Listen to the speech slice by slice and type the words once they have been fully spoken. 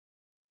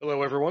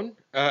Hello, everyone,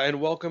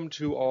 and welcome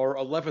to our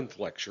 11th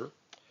lecture.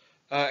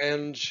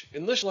 And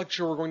in this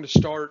lecture, we're going to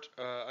start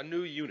a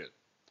new unit.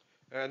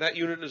 And that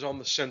unit is on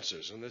the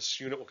senses, and this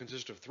unit will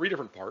consist of three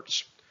different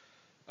parts.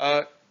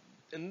 Uh,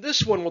 in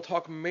this one, we'll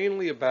talk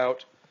mainly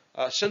about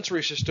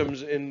sensory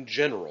systems in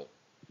general,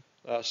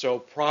 so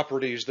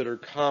properties that are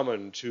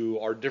common to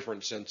our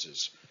different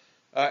senses.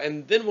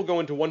 And then we'll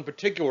go into one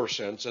particular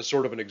sense as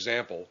sort of an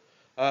example,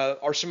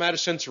 our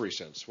somatosensory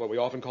sense, what we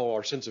often call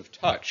our sense of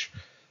touch.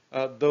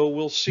 Though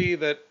we'll see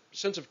that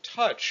sense of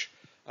touch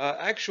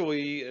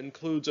actually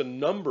includes a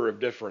number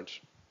of different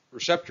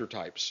receptor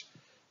types,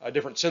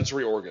 different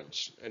sensory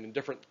organs, and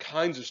different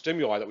kinds of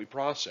stimuli that we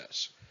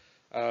process.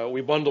 We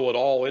bundle it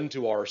all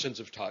into our sense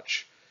of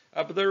touch,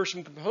 but there are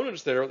some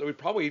components there that we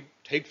probably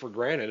take for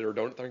granted or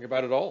don't think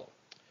about at all.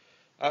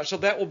 So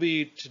that will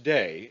be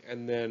today,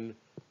 and then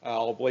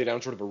I'll lay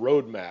down sort of a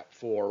roadmap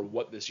for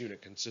what this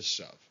unit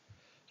consists of.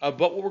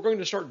 But what we're going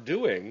to start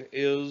doing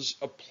is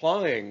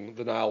applying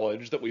the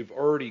knowledge that we've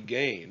already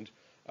gained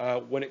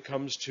when it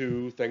comes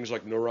to things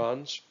like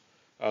neurons,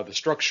 the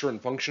structure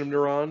and function of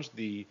neurons,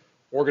 the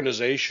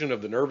organization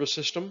of the nervous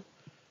system.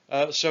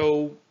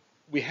 So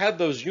we had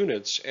those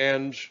units,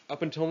 and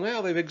up until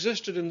now, they've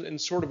existed in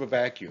sort of a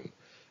vacuum.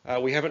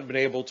 We haven't been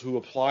able to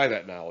apply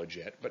that knowledge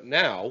yet, but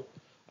now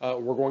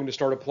we're going to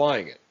start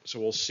applying it. So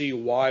we'll see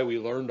why we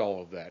learned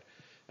all of that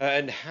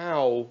and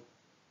how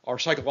our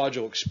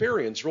psychological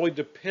experience really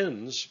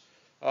depends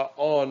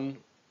on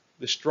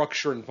the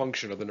structure and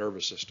function of the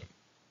nervous system.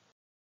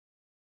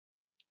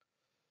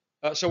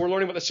 So we're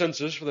learning about the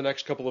senses for the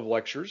next couple of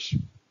lectures,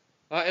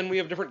 and we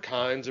have different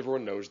kinds.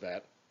 Everyone knows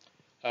that.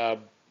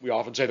 We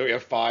often say that we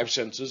have 5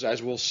 senses.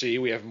 As we'll see,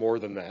 we have more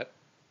than that.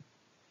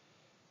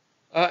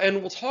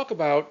 And we'll talk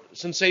about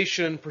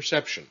sensation and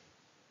perception.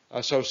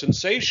 So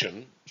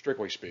sensation,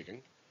 strictly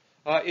speaking,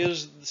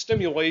 is the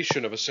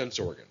stimulation of a sense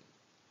organ.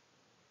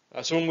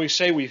 So when we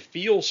say we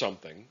feel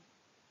something,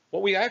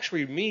 what we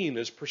actually mean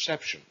is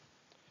perception.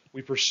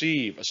 We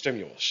perceive a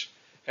stimulus.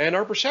 And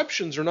our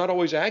perceptions are not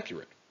always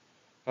accurate.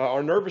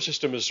 Our nervous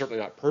system is certainly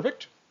not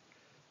perfect,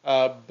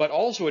 but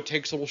also it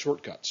takes little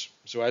shortcuts.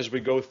 So as we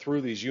go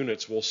through these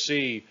units, we'll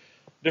see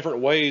different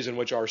ways in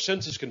which our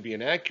senses can be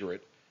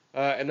inaccurate,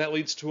 and that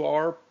leads to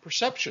our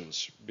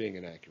perceptions being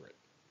inaccurate.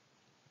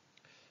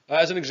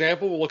 As an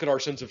example, we'll look at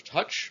our sense of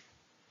touch,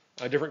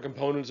 different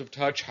components of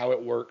touch, how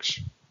it works,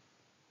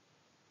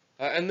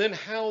 and then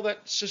how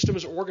that system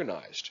is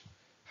organized.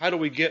 How do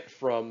we get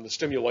from the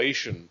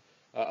stimulation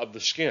of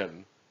the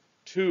skin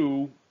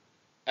to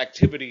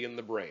activity in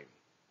the brain?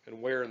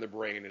 And where in the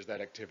brain is that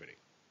activity?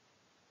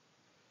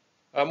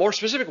 More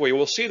specifically,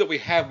 we'll see that we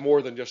have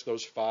more than just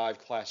those 5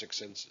 classic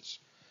senses.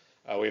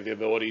 We have the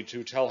ability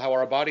to tell how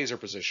our bodies are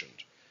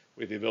positioned.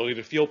 We have the ability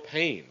to feel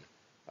pain,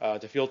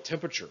 to feel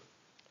temperature.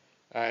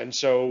 And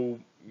so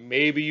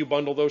maybe you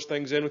bundle those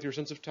things in with your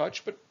sense of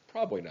touch, but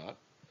probably not.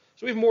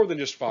 So we have more than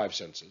just 5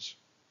 senses.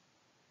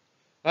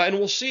 And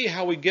we'll see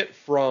how we get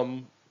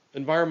from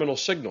environmental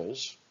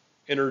signals,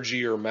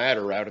 energy or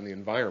matter out in the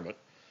environment,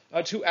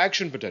 to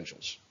action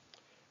potentials.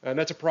 And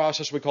that's a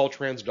process we call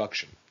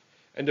transduction.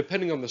 And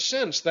depending on the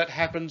sense, that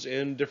happens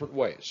in different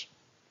ways.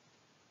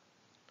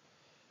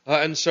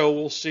 And so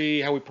we'll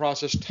see how we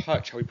process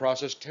touch, how we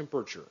process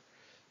temperature,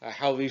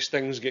 how these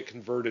things get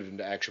converted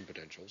into action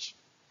potentials.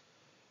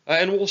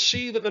 And we'll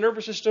see that the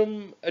nervous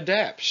system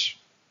adapts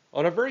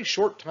on a very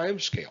short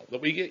time scale,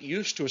 that we get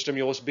used to a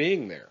stimulus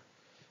being there,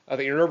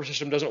 that your nervous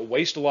system doesn't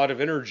waste a lot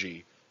of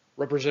energy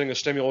representing a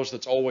stimulus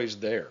that's always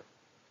there,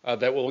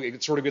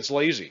 it sort of gets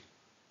lazy,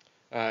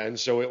 and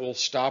so it will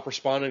stop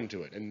responding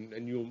to it,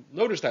 and you'll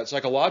notice that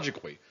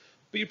psychologically,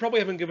 but you probably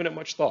haven't given it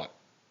much thought.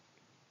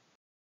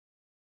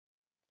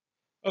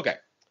 Okay,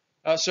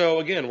 so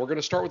again, we're going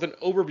to start with an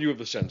overview of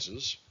the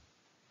senses.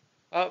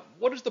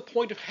 What is the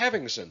point of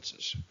having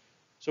senses?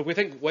 So if we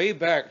think way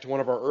back to one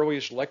of our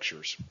earliest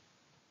lectures,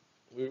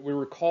 we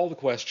recall the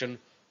question,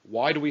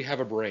 why do we have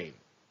a brain?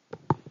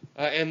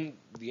 And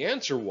the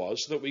answer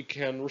was that we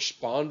can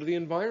respond to the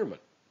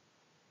environment.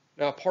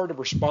 Now, part of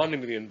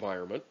responding to the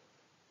environment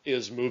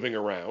is moving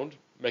around,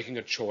 making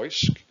a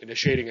choice,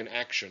 initiating an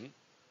action.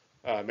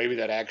 Maybe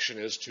that action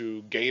is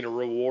to gain a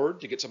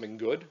reward, to get something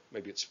good.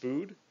 Maybe it's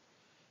food.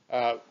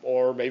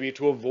 Or maybe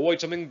to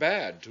avoid something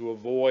bad, to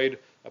avoid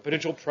a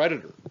potential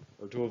predator,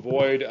 or to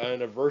avoid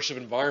an aversive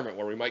environment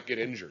where we might get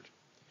injured.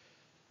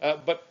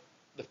 But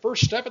the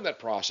first step in that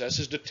process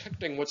is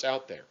detecting what's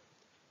out there.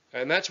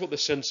 And that's what the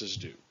senses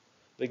do.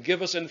 They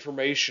give us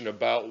information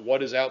about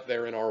what is out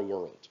there in our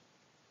world.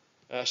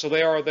 So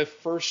they are the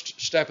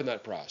first step in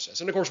that process.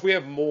 And of course, we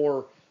have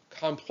more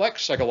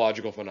complex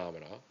psychological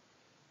phenomena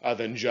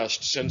than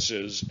just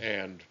senses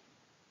and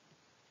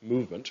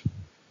movement.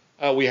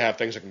 We have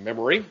things like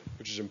memory,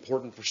 which is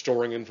important for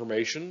storing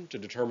information to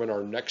determine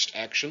our next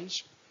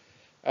actions.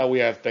 We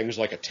have things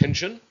like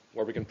attention,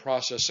 where we can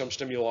process some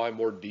stimuli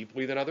more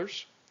deeply than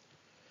others.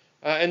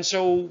 And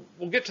so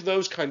we'll get to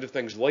those kind of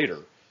things later.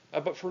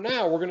 But for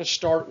now, we're going to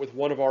start with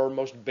one of our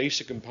most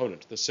basic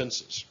components, the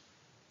senses.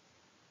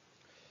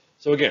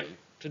 So again,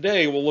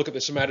 Today, we'll look at the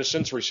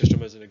somatosensory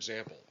system as an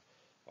example.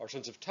 Our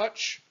sense of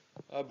touch,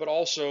 but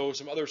also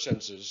some other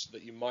senses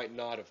that you might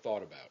not have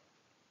thought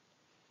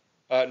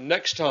about.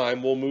 Next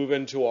time, we'll move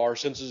into our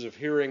senses of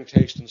hearing,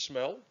 taste, and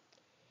smell.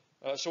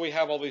 So we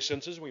have all these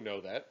senses, we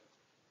know that.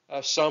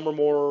 Some are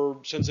more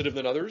sensitive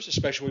than others,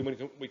 especially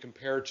when we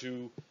compare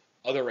to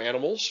other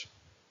animals.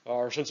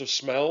 Our sense of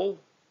smell,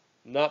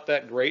 not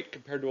that great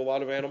compared to a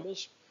lot of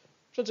animals.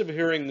 Sense of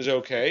hearing is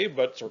okay,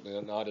 but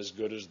certainly not as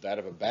good as that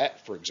of a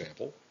bat, for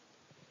example.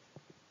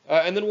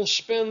 And then we'll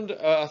spend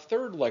a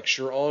third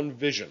lecture on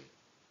vision.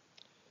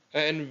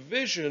 And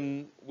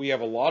vision, we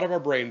have a lot of our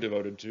brain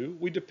devoted to.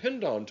 We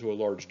depend on to a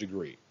large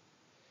degree.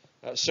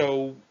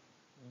 So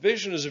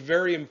vision is a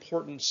very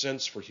important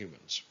sense for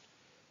humans.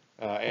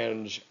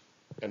 And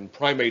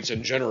primates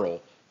in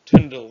general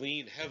tend to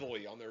lean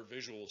heavily on their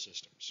visual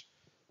systems.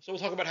 So we'll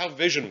talk about how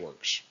vision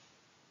works.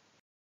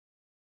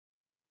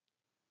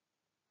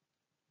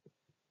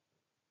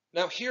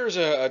 Now here's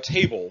a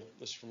table,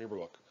 this is from your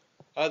book,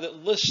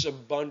 that lists a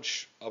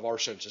bunch of our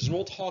senses. And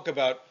we'll talk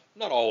about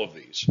not all of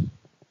these,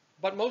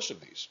 but most of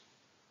these.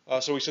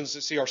 So we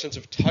see our sense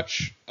of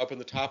touch up in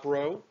the top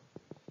row.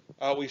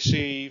 We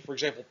see, for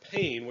example,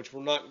 pain, which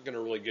we're not going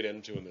to really get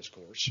into in this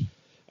course.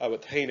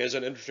 But pain is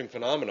an interesting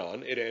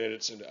phenomenon, and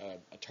it's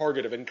a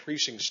target of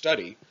increasing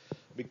study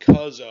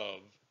because of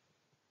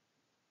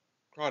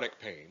chronic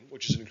pain,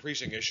 which is an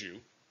increasing issue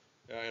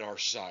in our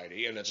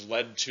society, and that's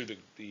led to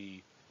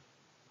the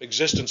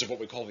existence of what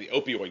we call the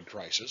opioid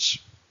crisis,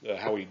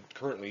 how we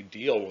currently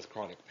deal with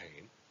chronic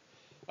pain.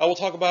 We'll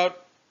talk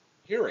about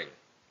hearing.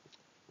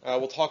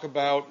 We'll talk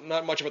about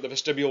not much about the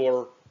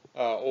vestibular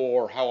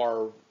or how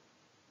our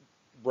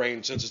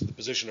brain senses the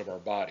position of our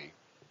body,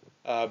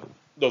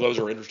 though those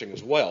are interesting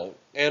as well.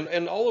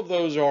 And all of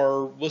those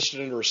are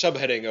listed under a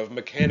subheading of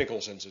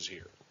mechanical senses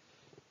here.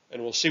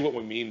 And we'll see what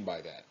we mean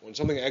by that. When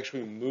something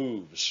actually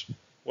moves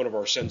one of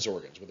our sense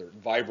organs, whether it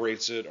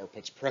vibrates it or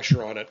puts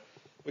pressure on it,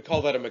 we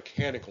call that a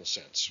mechanical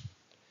sense.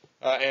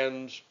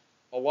 And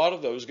a lot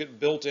of those get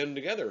built in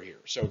together here.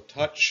 So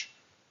touch,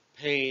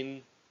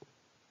 pain,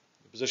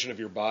 the position of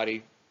your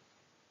body.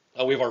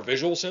 We have our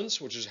visual sense,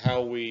 which is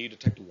how we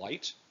detect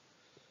light.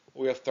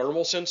 We have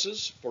thermal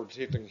senses for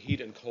detecting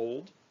heat and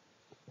cold.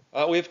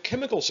 We have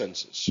chemical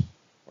senses,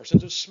 our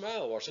sense of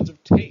smell, our sense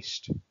of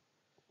taste.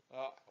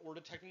 We're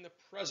detecting the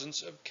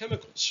presence of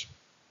chemicals.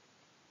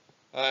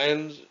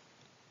 And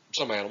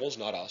some animals,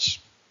 not us,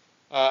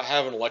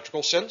 have an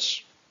electrical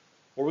sense,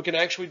 where we can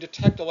actually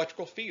detect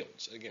electrical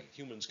fields. Again,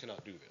 humans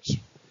cannot do this.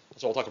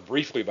 So I'll talk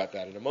briefly about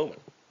that in a moment.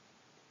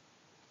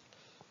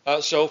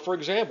 So, for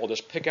example,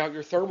 just pick out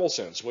your thermal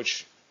sense,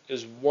 which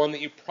is one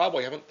that you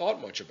probably haven't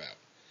thought much about.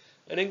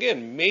 And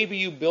again, maybe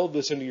you build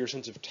this into your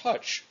sense of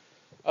touch,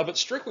 but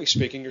strictly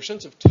speaking, your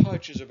sense of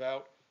touch is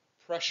about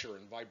pressure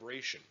and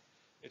vibration.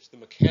 It's the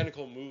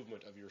mechanical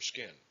movement of your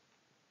skin.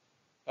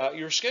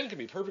 Your skin can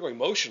be perfectly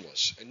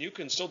motionless, and you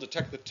can still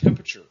detect the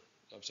temperature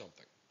of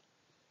something.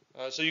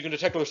 So you can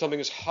detect whether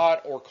something is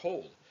hot or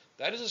cold.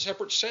 That is a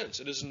separate sense.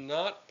 It is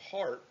not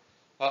part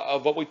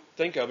of what we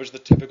think of as the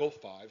typical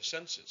five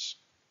senses.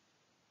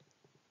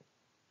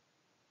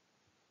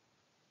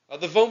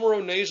 The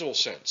vomeronasal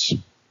sense.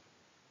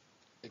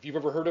 If you've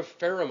ever heard of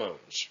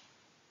pheromones,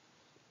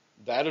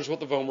 that is what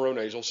the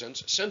vomeronasal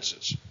sense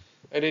senses.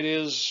 And it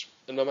is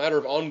a matter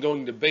of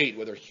ongoing debate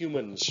whether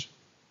humans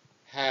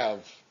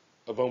have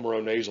a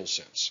vomeronasal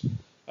sense.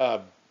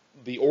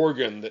 The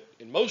organ that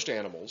in most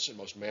animals, in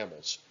most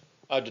mammals,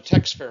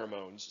 detects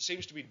pheromones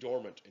seems to be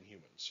dormant in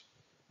humans.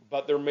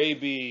 But there may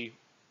be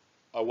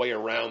a way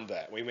around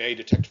that. We may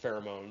detect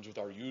pheromones with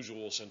our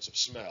usual sense of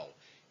smell,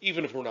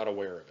 even if we're not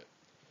aware of it.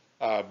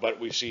 But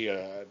we see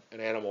an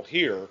animal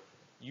here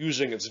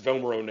using its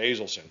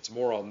vomeronasal sense.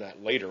 More on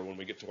that later when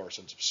we get to our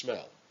sense of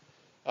smell.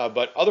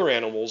 But other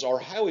animals are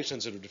highly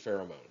sensitive to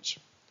pheromones,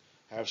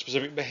 have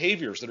specific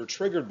behaviors that are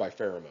triggered by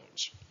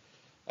pheromones.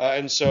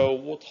 And so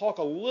we'll talk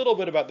a little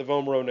bit about the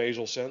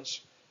vomeronasal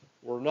sense.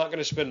 We're not going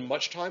to spend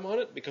much time on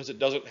it because it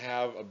doesn't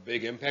have a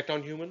big impact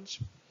on humans.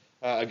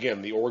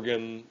 Again, the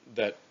organ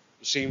that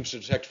seems to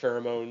detect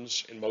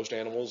pheromones in most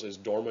animals is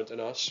dormant in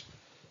us.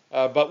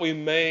 But we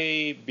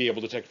may be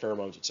able to detect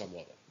pheromones at some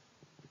level.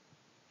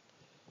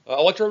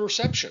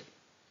 Electroreception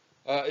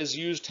is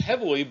used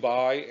heavily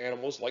by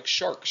animals like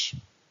sharks.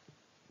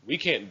 We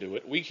can't do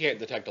it. We can't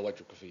detect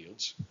electrical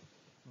fields.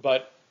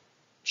 But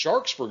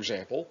sharks, for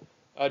example,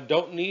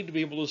 don't need to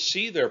be able to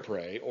see their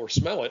prey or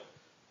smell it.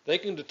 They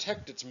can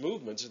detect its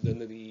movements and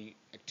then the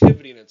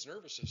activity in its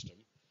nervous system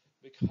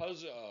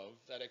because of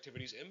that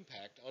activity's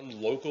impact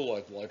on local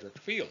electric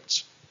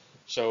fields.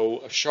 So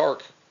a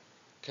shark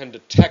can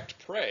detect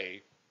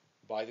prey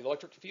by the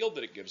electric field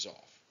that it gives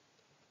off.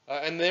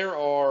 And there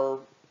are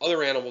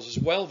other animals as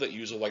well that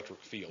use electric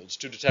fields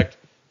to detect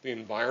the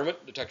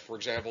environment, detect, for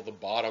example, the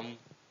bottom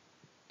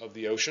of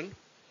the ocean.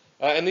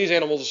 And these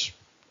animals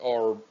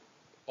are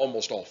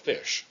almost all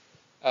fish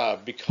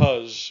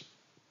because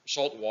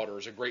salt water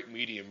is a great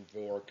medium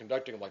for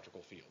conducting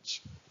electrical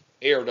fields.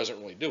 Air doesn't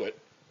really do it,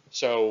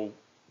 so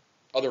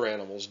other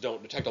animals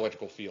don't detect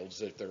electrical fields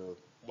that they're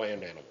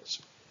land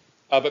animals.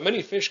 But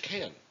many fish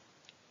can.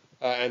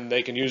 And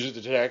they can use it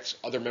to detect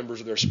other members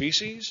of their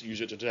species,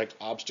 use it to detect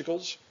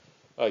obstacles,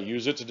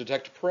 use it to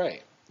detect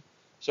prey.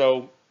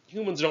 So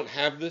humans don't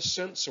have this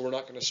sense, so we're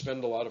not going to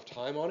spend a lot of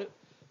time on it.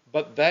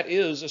 But that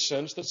is a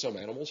sense that some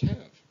animals have.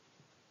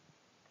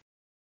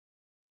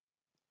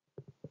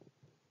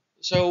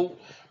 So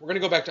we're going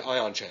to go back to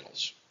ion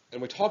channels.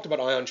 And we talked about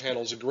ion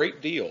channels a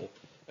great deal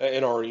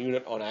in our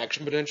unit on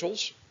action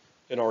potentials,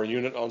 in our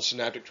unit on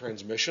synaptic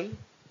transmission,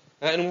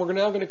 and we're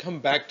now going to come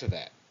back to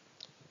that.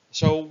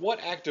 So what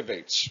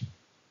activates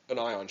an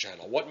ion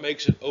channel? What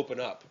makes it open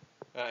up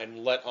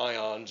and let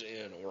ions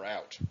in or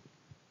out? So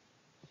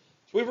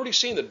we've already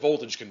seen that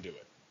voltage can do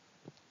it.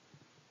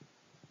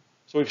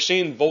 So we've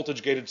seen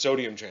voltage-gated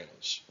sodium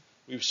channels.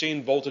 We've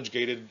seen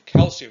voltage-gated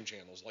calcium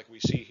channels like we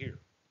see here.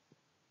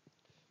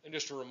 And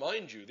just to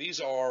remind you,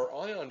 these are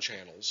ion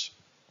channels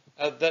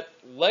that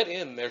let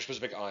in their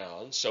specific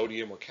ions,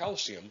 sodium or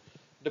calcium,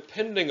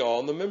 depending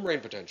on the membrane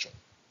potential,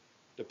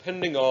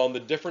 depending on the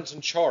difference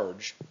in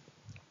charge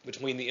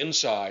between the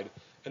inside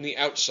and the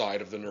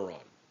outside of the neuron.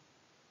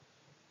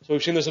 So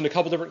we've seen this in a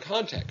couple different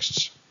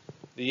contexts.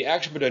 The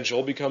action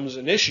potential becomes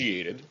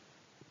initiated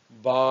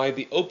by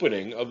the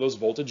opening of those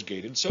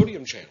voltage-gated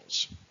sodium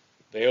channels.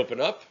 They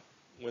open up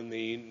when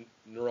the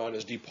neuron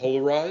is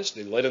depolarized,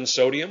 they let in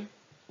sodium,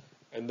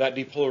 and that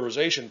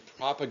depolarization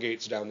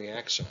propagates down the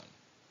axon.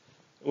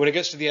 When it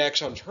gets to the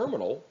axon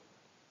terminal,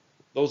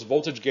 those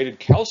voltage-gated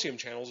calcium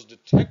channels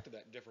detect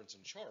that difference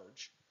in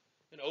charge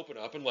and open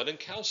up and let in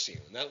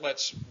calcium. And that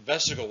lets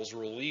vesicles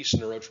release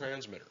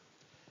neurotransmitter.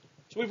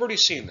 So we've already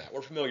seen that.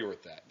 We're familiar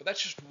with that. But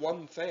that's just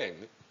one thing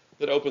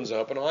that opens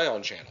up an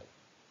ion channel.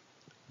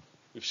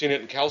 We've seen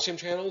it in calcium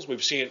channels.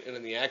 We've seen it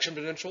in the action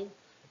potential,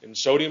 in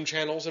sodium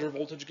channels that are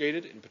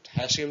voltage-gated, in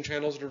potassium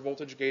channels that are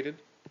voltage-gated.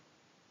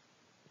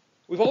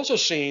 We've also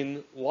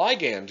seen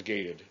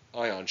ligand-gated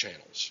ion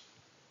channels,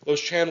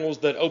 those channels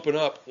that open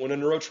up when a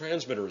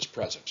neurotransmitter is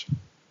present.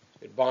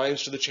 It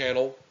binds to the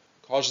channel,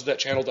 causes that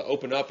channel to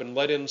open up and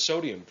let in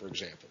sodium, for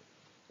example,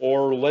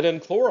 or let in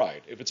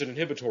chloride if it's an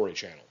inhibitory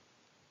channel.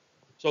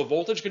 So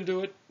voltage can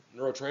do it,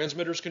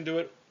 neurotransmitters can do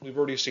it, we've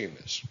already seen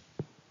this.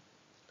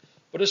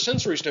 But a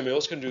sensory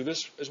stimulus can do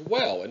this as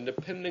well, and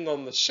depending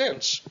on the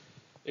sense,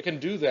 it can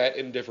do that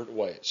in different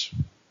ways.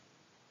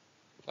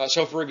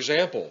 So for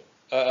example,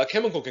 a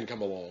chemical can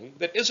come along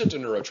that isn't a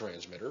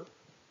neurotransmitter,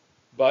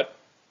 but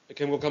a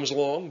chemical comes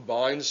along,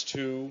 binds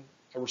to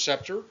a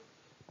receptor,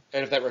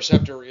 and if that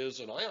receptor is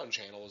an ion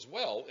channel as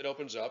well, it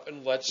opens up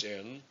and lets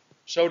in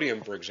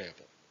sodium, for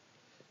example.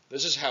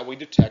 This is how we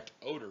detect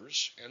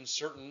odors and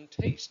certain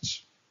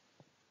tastes.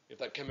 If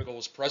that chemical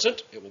is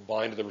present, it will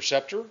bind to the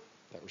receptor.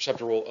 That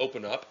receptor will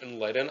open up and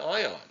let in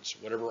ions,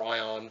 whatever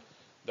ion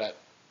that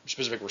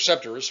specific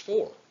receptor is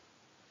for.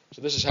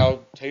 So this is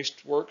how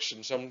taste works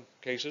in some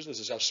cases. This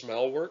is how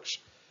smell works,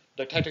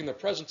 detecting the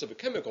presence of a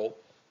chemical,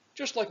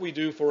 just like we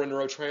do for a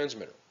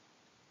neurotransmitter.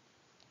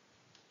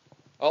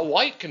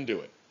 Light can do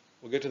it.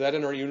 We'll get to that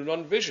in our unit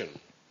on vision.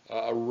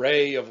 A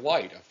ray of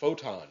light, a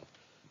photon,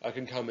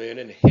 can come in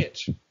and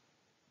hit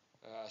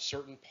a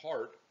certain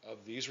part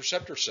of these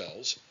receptor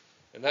cells,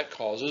 and that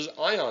causes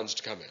ions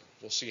to come in.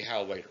 We'll see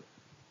how later.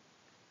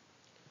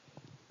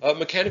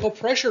 Mechanical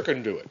pressure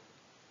can do it.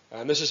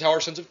 And this is how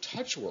our sense of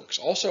touch works,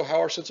 also how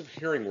our sense of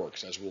hearing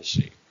works, as we'll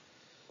see.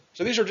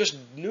 So these are just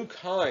new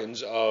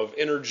kinds of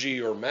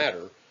energy or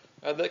matter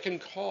that can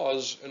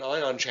cause an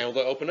ion channel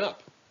to open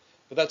up.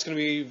 But that's going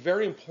to be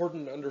very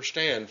important to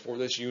understand for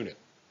this unit.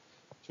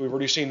 So we've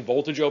already seen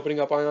voltage opening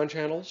up ion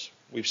channels.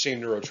 We've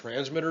seen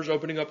neurotransmitters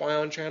opening up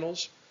ion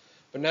channels.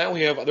 But now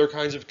we have other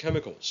kinds of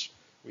chemicals.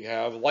 We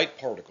have light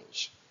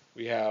particles.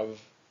 We have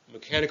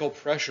mechanical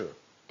pressure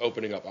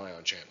opening up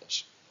ion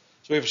channels.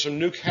 So we have some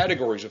new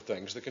categories of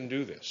things that can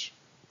do this.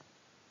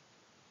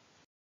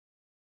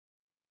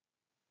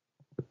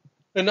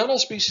 And not all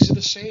species are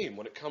the same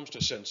when it comes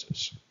to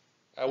senses.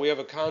 We have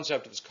a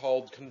concept that's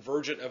called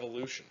convergent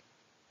evolution.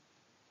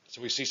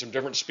 So we see some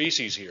different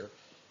species here.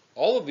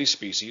 All of these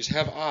species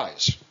have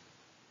eyes.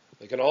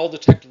 They can all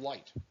detect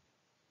light.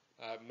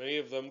 Many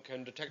of them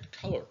can detect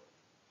color.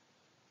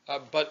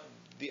 But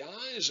the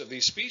eyes of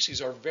these species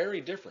are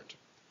very different.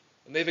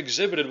 And they've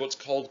exhibited what's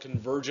called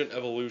convergent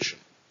evolution.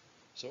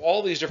 So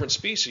all these different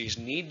species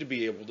need to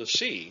be able to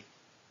see,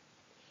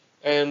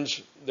 and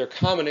their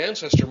common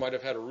ancestor might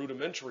have had a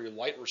rudimentary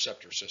light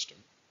receptor system.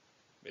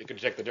 It can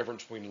detect the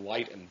difference between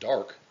light and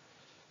dark,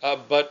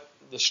 but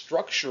the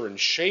structure and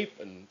shape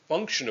and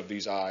function of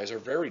these eyes are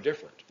very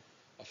different.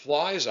 A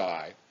fly's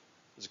eye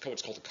is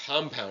what's called a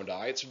compound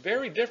eye. It's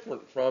very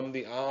different from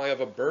the eye of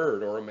a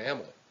bird or a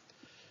mammal.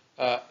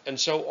 And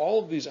so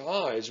all of these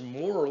eyes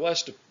more or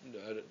less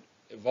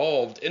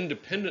evolved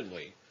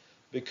independently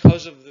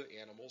because of the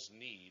animal's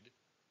need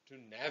to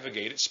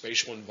navigate its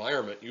spatial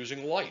environment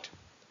using light.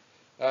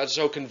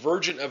 So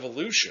convergent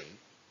evolution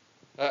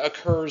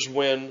occurs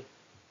when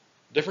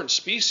different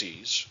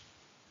species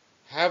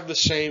have the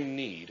same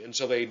need, and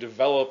so they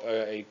develop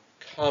a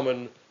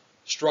common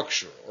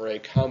structure or a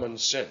common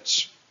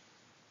sense.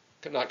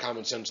 not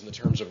common sense in the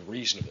terms of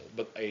reasonable,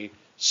 but a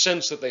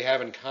sense that they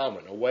have in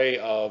common, a way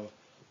of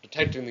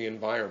detecting the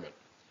environment.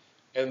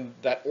 And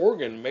that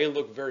organ may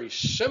look very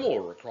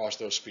similar across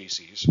those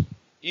species,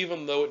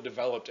 even though it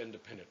developed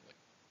independently.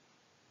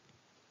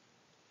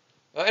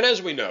 And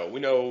as we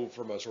know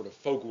from a sort of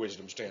folk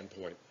wisdom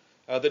standpoint,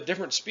 that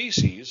different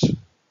species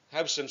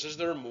have senses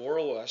that are more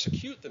or less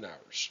acute than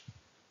ours.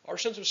 Our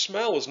sense of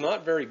smell is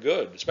not very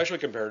good, especially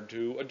compared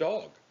to a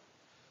dog.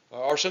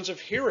 Our sense of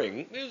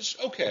hearing is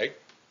okay,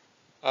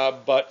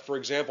 but for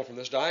example, from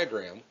this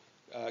diagram,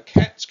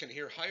 cats can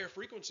hear higher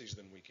frequencies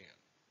than we can.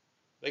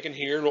 They can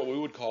hear what we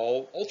would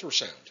call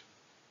ultrasound.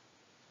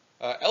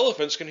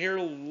 Elephants can hear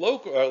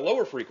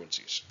lower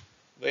frequencies.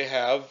 They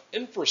have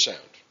infrasound.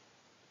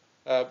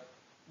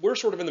 We're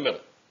sort of in the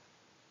middle.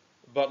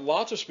 But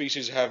lots of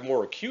species have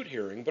more acute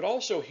hearing, but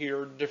also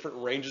hear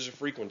different ranges of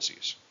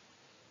frequencies.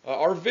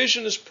 Our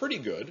vision is pretty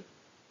good.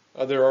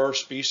 There are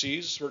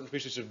certain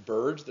species of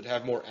birds that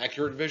have more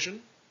accurate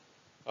vision.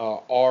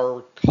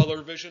 Our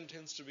color vision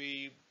tends to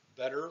be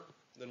better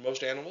than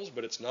most animals,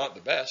 but it's not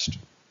the best.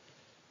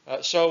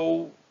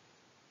 So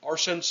our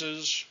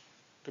senses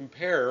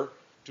compare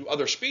to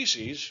other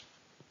species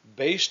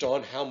based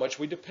on how much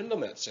we depend on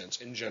that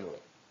sense in general.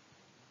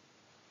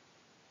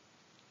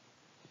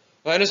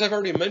 And as I've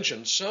already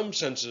mentioned, some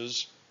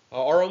senses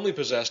are only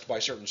possessed by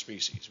certain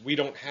species. We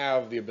don't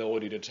have the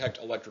ability to detect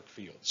electric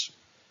fields.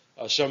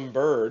 Some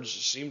birds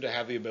seem to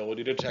have the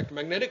ability to detect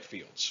magnetic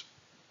fields.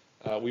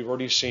 We've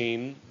already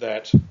seen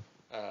that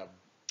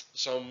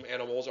some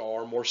animals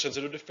are more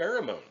sensitive to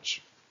pheromones.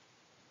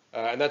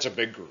 And that's a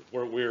big group.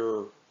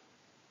 We're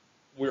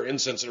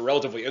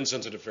relatively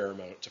insensitive to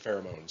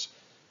pheromones,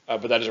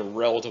 but that is a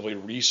relatively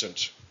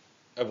recent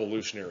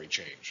evolutionary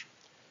change.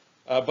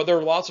 But there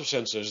are lots of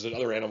senses that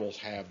other animals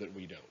have that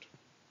we don't.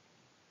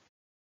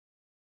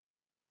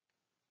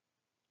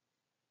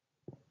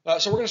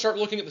 So we're going to start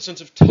looking at the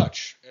sense of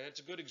touch, and it's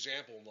a good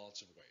example in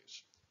lots of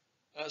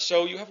ways.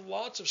 So you have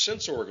lots of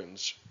sense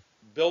organs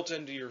built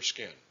into your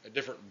skin at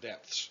different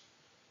depths.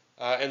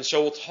 And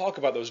so we'll talk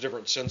about those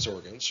different sense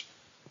organs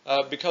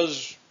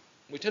because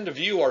we tend to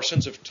view our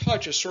sense of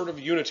touch as sort of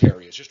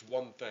unitary, as just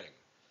one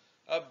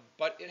thing.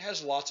 But it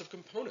has lots of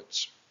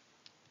components.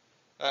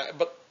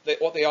 But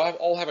what they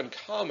all have in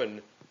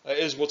common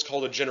is what's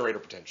called a generator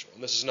potential.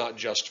 And this is not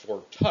just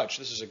for touch.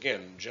 This is,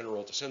 again,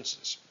 general to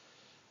senses.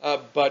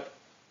 But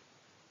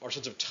our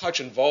sense of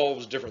touch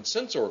involves different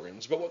sense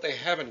organs. But what they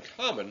have in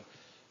common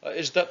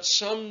is that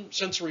some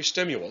sensory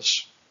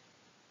stimulus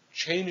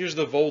changes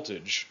the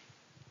voltage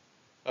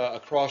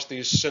across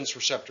these sense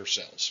receptor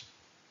cells.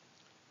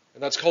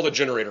 And that's called a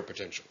generator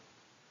potential.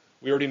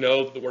 We already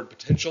know that the word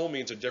potential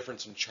means a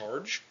difference in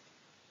charge.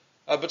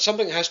 But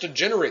something has to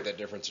generate that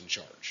difference in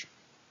charge.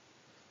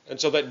 And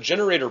so that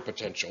generator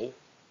potential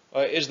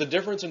is the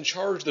difference in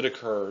charge that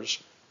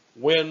occurs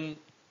when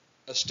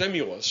a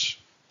stimulus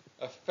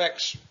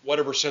affects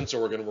whatever sense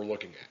organ we're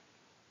looking at.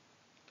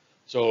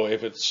 So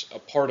if it's a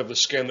part of the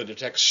skin that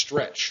detects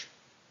stretch,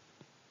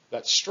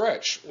 that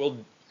stretch will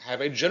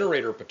have a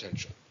generator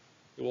potential.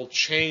 It will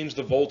change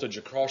the voltage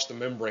across the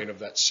membrane of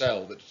that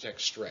cell that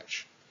detects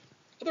stretch.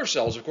 Other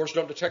cells, of course,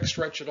 don't detect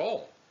stretch at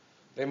all.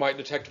 They might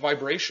detect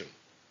vibration,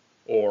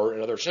 or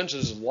in other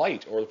senses,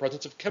 light, or the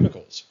presence of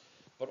chemicals.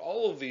 But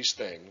all of these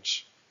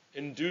things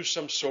induce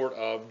some sort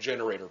of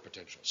generator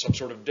potential, some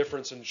sort of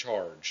difference in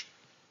charge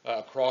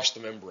across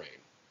the membrane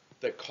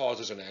that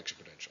causes an action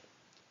potential.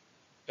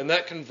 And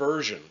that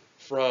conversion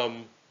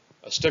from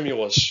a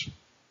stimulus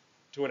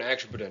to an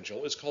action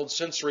potential is called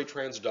sensory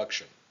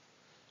transduction.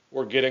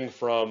 We're getting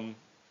from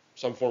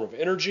some form of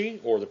energy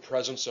or the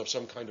presence of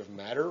some kind of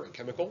matter, a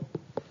chemical,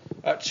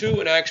 to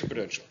an action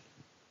potential.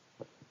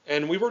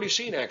 And we've already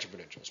seen action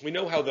potentials. We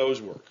know how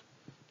those work.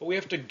 But we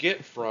have to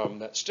get from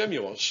that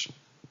stimulus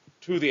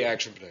to the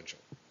action potential.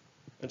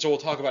 And so we'll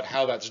talk about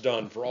how that's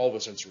done for all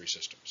the sensory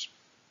systems.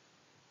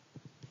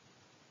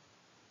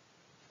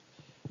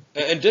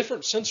 And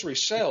different sensory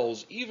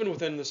cells, even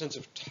within the sense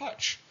of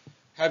touch,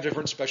 have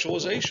different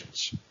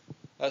specializations.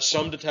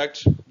 Some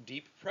detect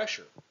deep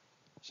pressure.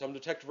 Some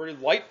detect very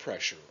light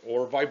pressure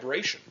or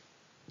vibration.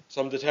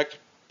 Some detect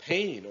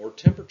pain or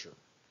temperature.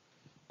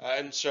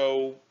 And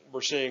so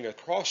we're seeing a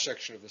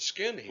cross-section of the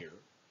skin here,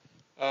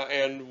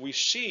 and we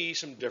see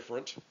some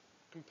different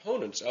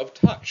components of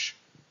touch.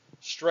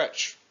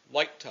 Stretch,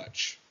 light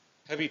touch,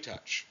 heavy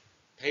touch,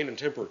 pain and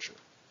temperature.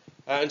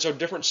 And so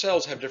different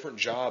cells have different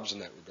jobs in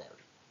that regard.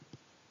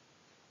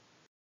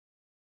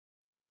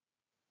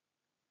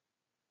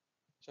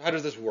 So how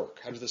does this work?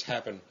 How does this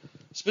happen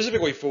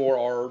specifically for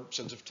our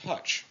sense of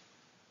touch?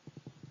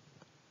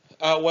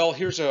 Well,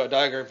 here's a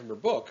diagram from your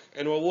book,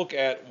 and we'll look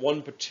at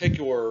one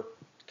particular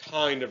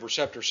kind of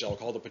receptor cell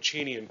called the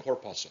Pacinian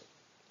corpuscle.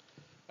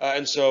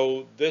 And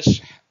so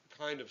this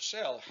kind of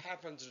cell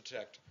happens to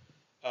detect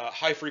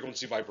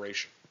high-frequency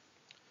vibration.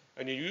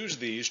 And you use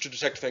these to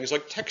detect things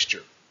like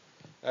texture.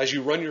 As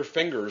you run your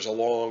fingers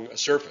along a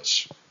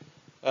surface,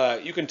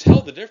 you can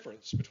tell the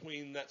difference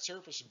between that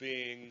surface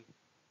being,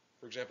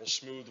 for example,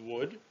 smooth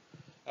wood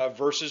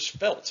versus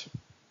felt.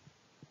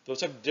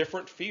 Those have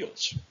different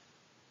feels.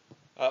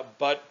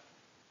 But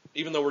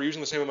even though we're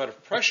using the same amount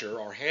of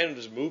pressure, our hand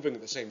is moving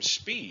at the same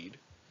speed,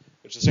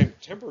 it's the same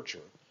temperature,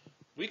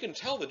 we can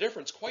tell the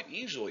difference quite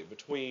easily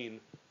between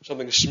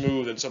something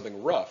smooth and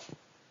something rough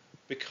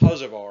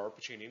because of our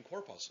Pacinian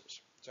corpuscles.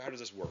 So how does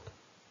this work?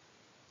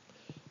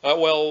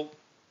 Well,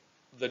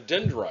 the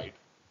dendrite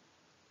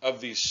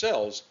of these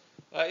cells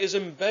is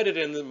embedded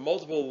in the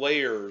multiple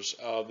layers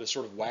of this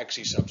sort of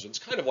waxy substance,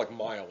 kind of like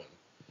myelin.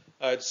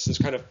 It's this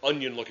kind of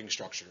onion-looking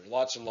structure,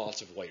 lots and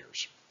lots of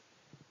layers.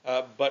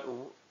 But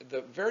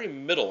the very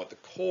middle, at the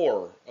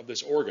core of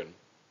this organ,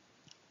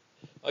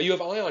 you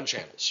have ion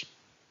channels.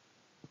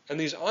 And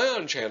these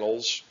ion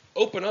channels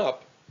open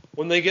up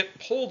when they get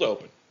pulled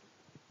open.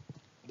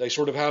 They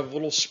sort of have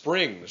little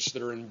springs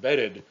that are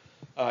embedded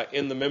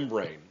in the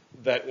membrane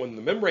that when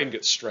the membrane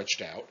gets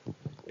stretched out,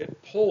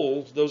 it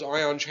pulls those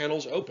ion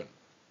channels open.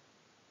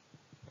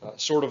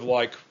 Sort of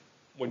like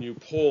when you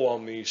pull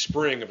on the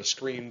spring of a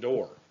screen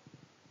door.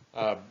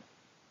 On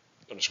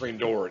a screen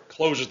door, it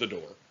closes the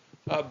door.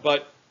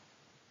 But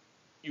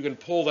you can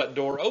pull that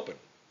door open.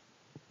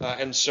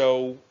 And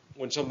so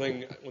when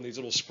these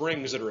little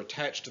springs that are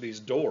attached to these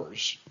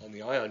doors on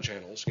the ion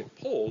channels get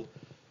pulled,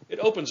 it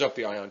opens up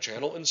the ion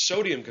channel and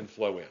sodium can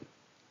flow in.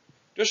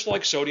 Just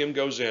like sodium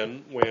goes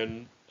in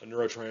when a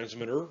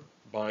neurotransmitter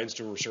binds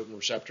to certain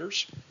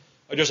receptors,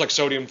 just like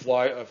sodium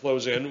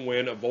flows in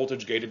when a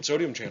voltage-gated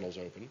sodium channel is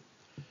open.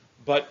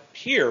 But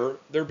here,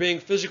 they're being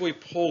physically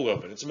pulled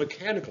open. It's a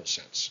mechanical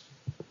sense.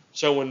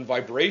 So when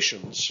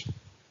vibrations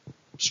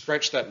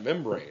stretch that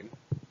membrane,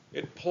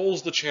 it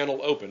pulls the channel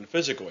open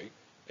physically,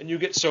 and you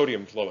get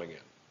sodium flowing in.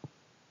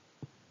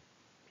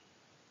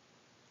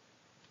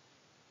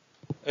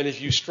 And if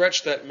you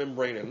stretch that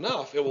membrane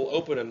enough, it will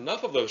open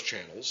enough of those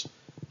channels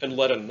and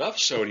let enough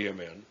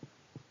sodium in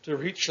to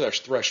reach their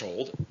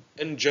threshold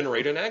and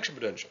generate an action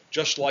potential,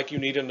 just like you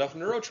need enough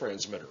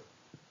neurotransmitter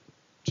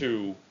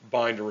to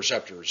bind to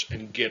receptors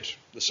and get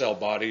the cell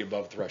body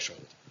above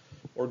threshold,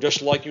 or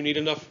just like you need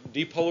enough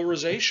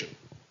depolarization.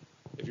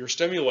 If you're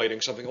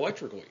stimulating something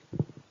electrically,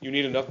 you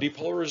need enough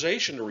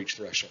depolarization to reach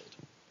threshold.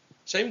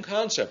 Same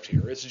concept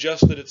here. It's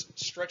just that it's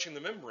stretching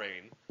the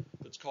membrane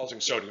that's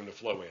causing sodium to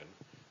flow in,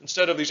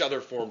 instead of these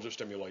other forms of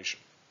stimulation.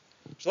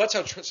 So that's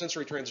how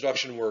sensory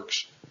transduction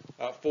works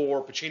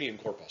for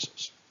Pacinian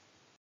corpuscles.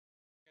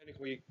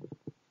 Mechanically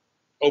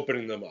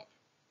opening them up.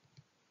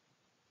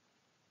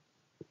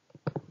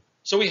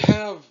 So we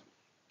have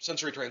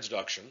sensory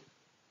transduction,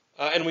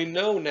 and we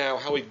know now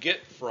how we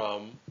get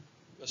from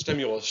a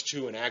stimulus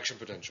to an action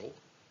potential.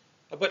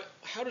 But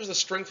how does the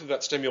strength of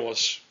that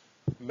stimulus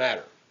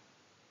matter?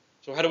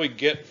 So how do we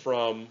get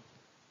from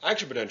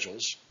action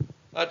potentials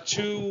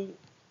to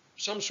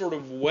some sort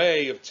of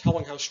way of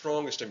telling how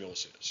strong a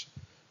stimulus is?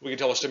 We can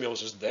tell a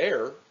stimulus is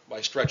there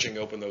by stretching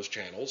open those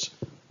channels,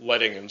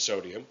 letting in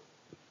sodium.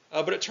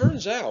 But it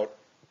turns out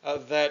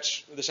that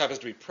this happens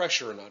to be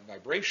pressure and not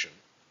vibration.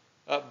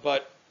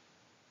 But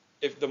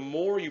if the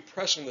more you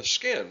press on the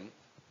skin,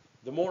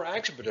 the more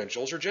action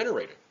potentials are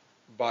generated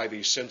by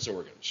these sense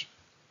organs.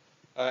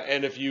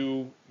 And if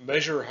you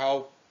measure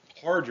how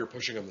hard you're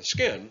pushing on the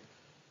skin,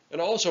 and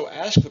also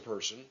ask the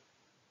person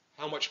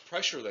how much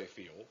pressure they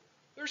feel,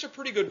 there's a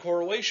pretty good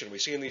correlation. We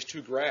see in these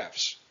two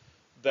graphs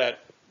that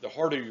the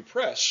harder you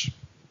press,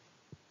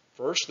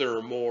 first there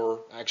are more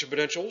action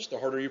potentials, the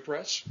harder you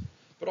press,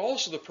 but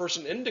also the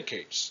person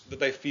indicates that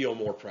they feel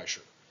more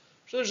pressure.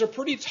 So there's a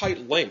pretty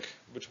tight link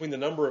between the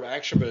number of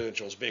action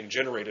potentials being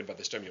generated by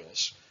the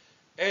stimulus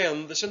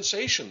and the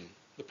sensation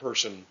the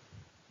person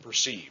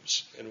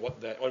perceives and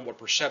what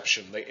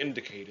perception they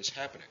indicate is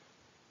happening.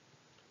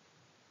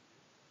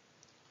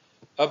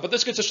 But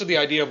this gets us to the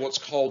idea of what's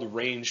called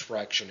range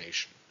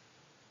fractionation.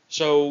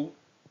 So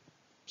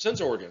sense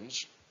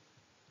organs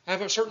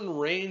have a certain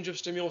range of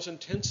stimulus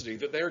intensity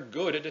that they're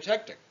good at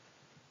detecting.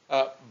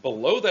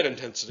 Below that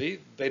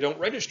intensity, they don't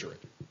register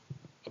it.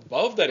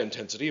 Above that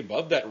intensity,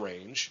 above that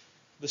range,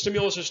 the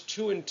stimulus is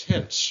too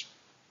intense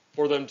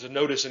for them to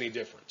notice any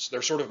difference.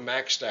 They're sort of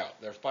maxed out.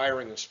 They're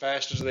firing as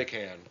fast as they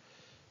can,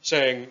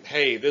 saying,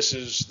 hey, this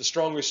is the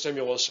strongest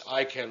stimulus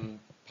I can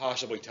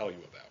possibly tell you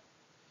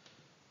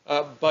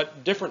about.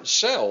 But different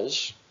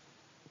cells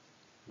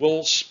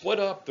will split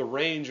up the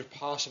range of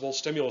possible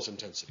stimulus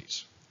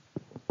intensities.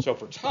 So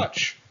for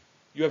touch,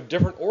 you have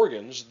different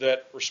organs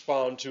that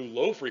respond to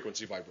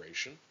low-frequency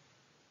vibration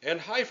and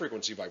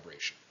high-frequency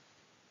vibration.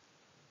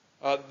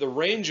 The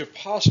range of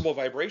possible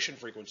vibration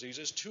frequencies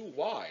is too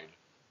wide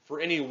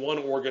for any one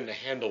organ to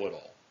handle it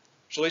all.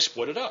 So they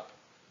split it up.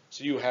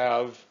 So you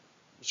have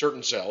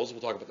certain cells,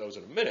 we'll talk about those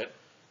in a minute,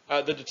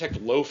 that detect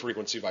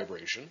low-frequency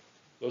vibration.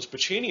 Those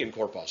Pacinian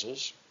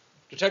corpuscles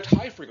detect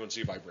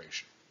high-frequency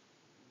vibration.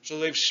 So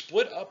they've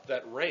split up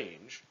that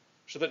range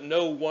so that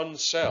no one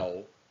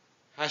cell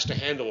has to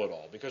handle it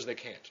all, because they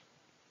can't.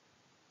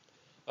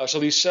 So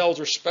these cells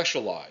are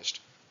specialized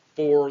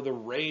for the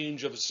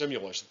range of the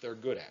stimulus that they're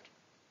good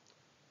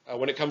at.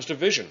 When it comes to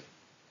vision,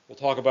 we'll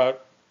talk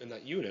about, in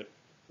that unit,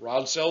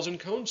 rod cells and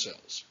cone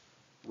cells.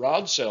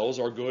 Rod cells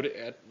are good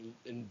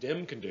in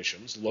dim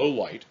conditions, low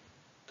light,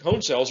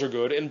 Cone cells are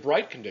good in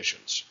bright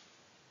conditions.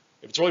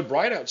 If it's really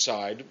bright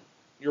outside,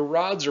 your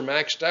rods are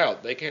maxed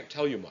out. They can't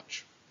tell you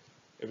much.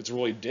 If it's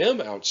really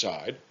dim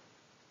outside,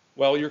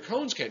 well, your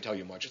cones can't tell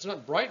you much. It's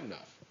not bright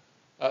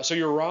enough. So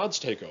your rods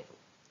take over.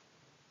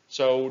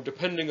 So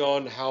depending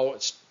on how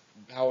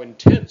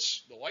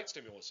intense the light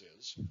stimulus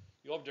is,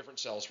 you'll have different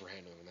cells for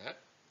handling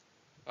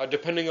that.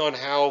 Depending on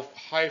how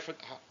high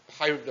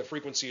the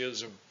frequency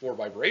is for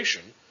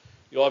vibration,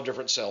 you'll have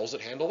different cells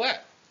that handle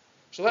that.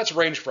 So that's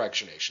range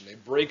fractionation. They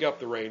break up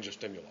the range of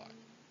stimuli.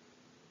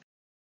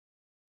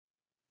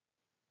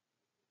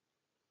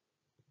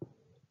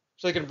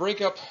 So they can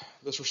break up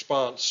this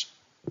response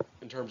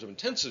in terms of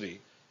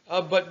intensity,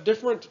 but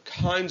different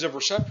kinds of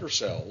receptor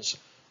cells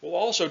will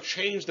also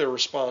change their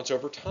response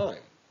over time.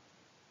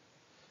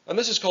 And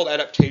this is called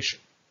adaptation.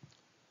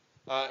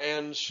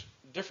 And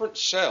different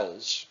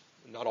cells,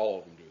 not all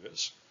of them do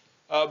this,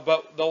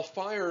 but they'll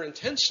fire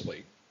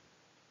intensely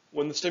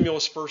when the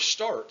stimulus first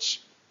starts,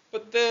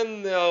 but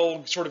then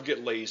they'll sort of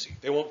get lazy.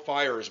 They won't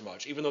fire as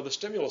much, even though the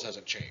stimulus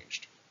hasn't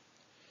changed.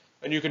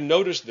 And you can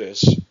notice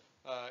this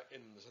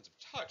in the sense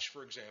of touch,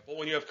 for example,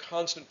 when you have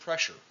constant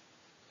pressure.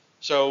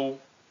 So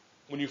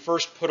when you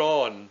first put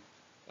on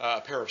a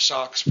pair of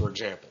socks, for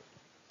example,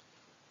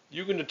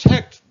 you can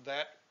detect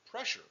that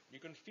pressure. You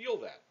can feel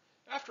that.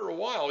 After a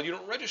while, you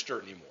don't register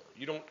it anymore.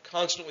 You don't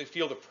constantly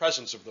feel the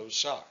presence of those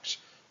socks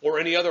or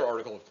any other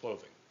article of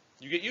clothing.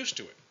 You get used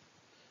to it.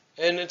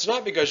 And it's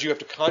not because you have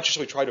to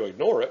consciously try to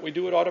ignore it. We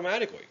do it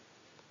automatically.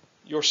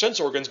 Your sense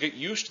organs get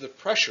used to the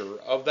pressure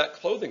of that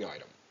clothing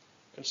item,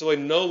 and so they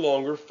no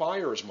longer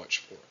fire as much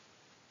for it.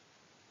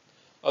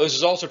 This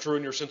is also true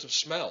in your sense of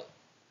smell.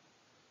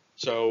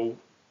 So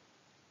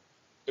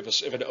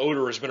if an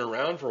odor has been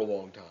around for a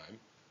long time,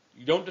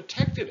 you don't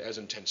detect it as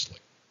intensely,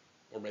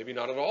 or maybe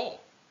not at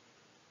all.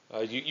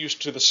 You get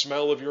used to the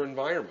smell of your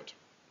environment.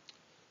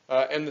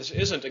 And this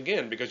isn't,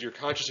 again, because you're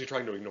consciously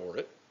trying to ignore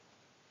it.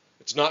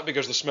 It's not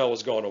because the smell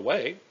has gone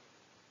away.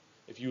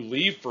 If you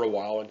leave for a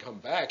while and come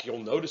back, you'll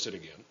notice it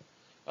again.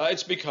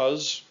 It's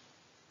because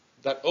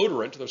that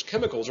odorant, those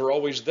chemicals, are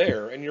always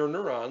there, and your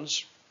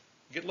neurons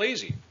get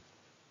lazy.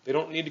 They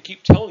don't need to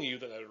keep telling you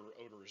that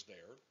odor is there.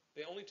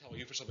 They only tell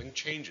you if something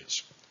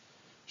changes.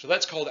 So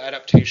that's called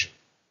adaptation.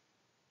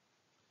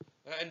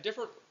 And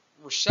different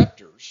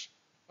receptors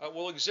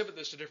will exhibit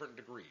this to different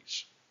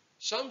degrees.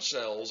 Some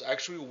cells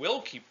actually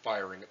will keep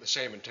firing at the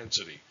same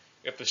intensity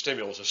if the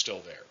stimulus is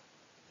still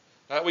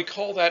there. We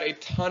call that a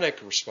tonic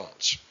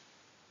response.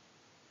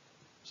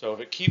 So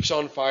if it keeps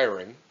on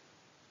firing,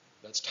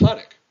 that's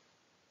tonic.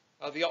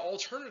 The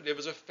alternative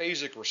is a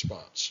phasic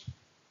response,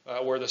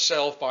 where the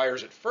cell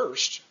fires at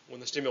first when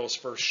the stimulus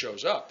first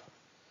shows up,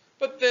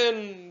 but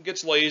then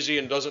gets lazy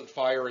and doesn't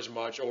fire as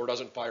much or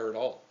doesn't fire at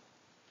all.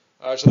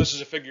 So this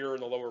is a figure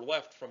in the lower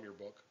left from your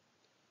book,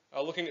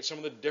 looking at some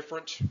of the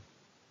different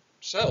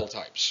cell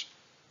types.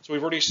 So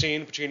we've already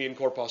seen Pacinian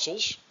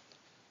corpuscles.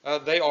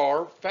 They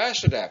are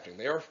fast adapting.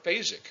 They are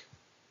phasic.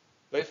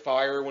 They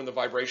fire when the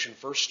vibration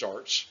first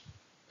starts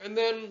and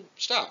then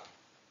stop.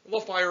 And they'll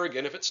fire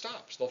again if it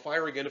stops. They'll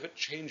fire again if it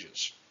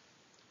changes.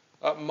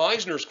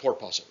 Meissner's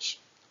corpuscles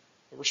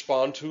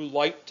respond to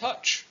light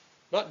touch,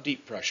 not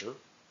deep pressure,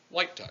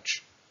 light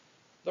touch.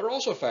 They're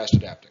also fast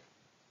adapting.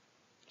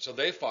 So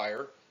they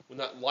fire when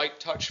that light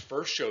touch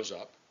first shows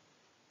up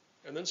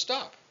and then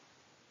stop.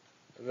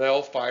 And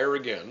they'll fire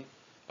again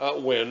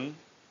when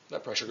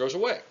that pressure goes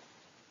away.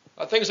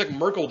 Things like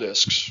Merkel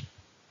discs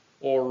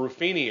or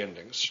Ruffini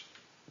endings,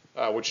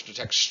 which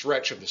detect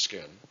stretch of the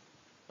skin.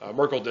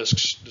 Merkel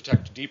discs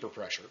detect deeper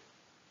pressure.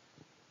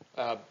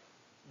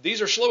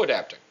 These are slow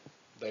adapting.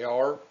 They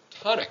are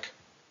tonic.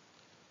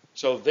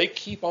 So they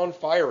keep on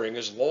firing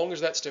as long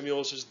as that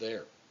stimulus is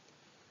there.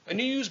 And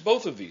you use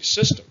both of these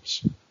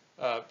systems.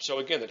 So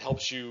again, it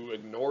helps you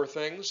ignore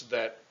things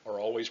that are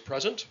always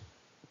present,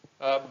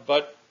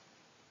 but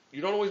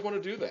you don't always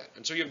want to do that.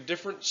 And so you have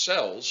different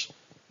cells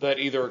that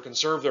either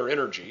conserve their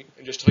energy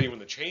and just tell you when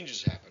the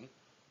changes happen,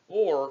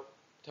 or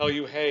tell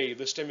you, hey,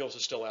 the stimulus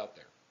is still out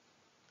there.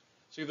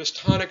 So you have this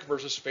tonic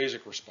versus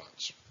phasic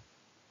response.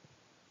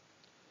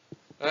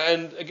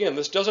 And again,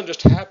 this doesn't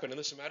just happen in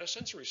the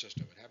somatosensory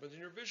system. It happens in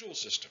your visual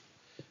system.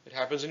 It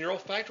happens in your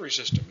olfactory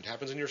system. It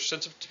happens in your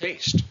sense of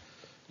taste.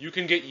 You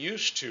can get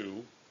used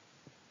to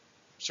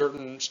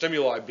certain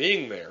stimuli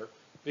being there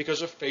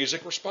because of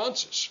phasic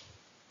responses.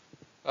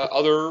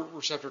 Other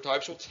receptor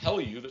types will tell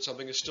you that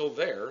something is still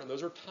there, and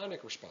those are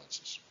tonic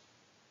responses.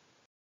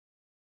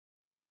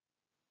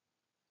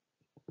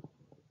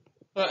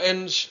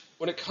 And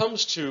when it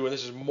comes to, and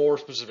this is more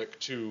specific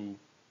to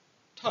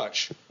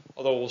touch,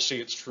 although we'll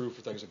see it's true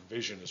for things like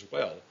vision as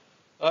well,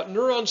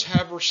 neurons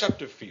have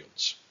receptive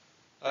fields,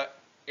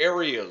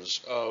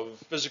 areas of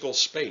physical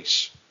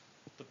space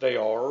that they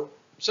are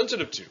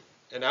sensitive to.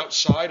 And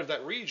outside of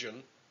that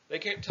region, they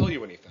can't tell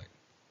you anything.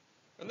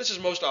 And this is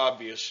most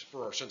obvious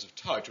for our sense of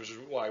touch, which is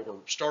why we're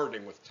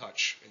starting with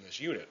touch in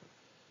this unit.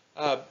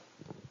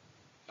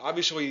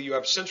 Obviously, you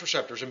have sense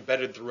receptors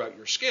embedded throughout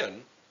your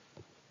skin,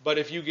 but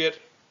if you get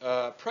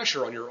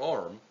pressure on your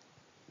arm,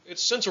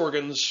 its sense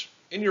organs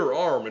in your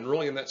arm and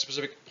really in that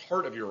specific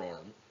part of your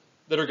arm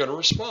that are going to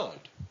respond.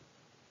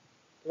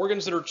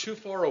 Organs that are too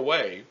far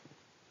away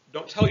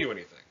don't tell you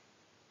anything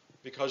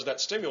because that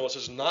stimulus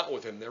is not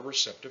within their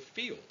receptive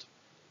field.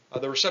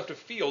 The receptive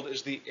field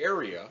is the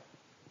area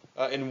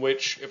in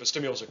which, if a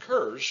stimulus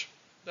occurs,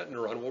 that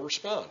neuron will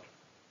respond.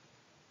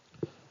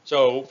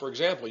 So, for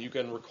example, you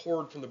can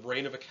record from the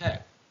brain of a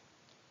cat.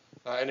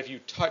 And if you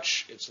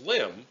touch its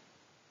limb,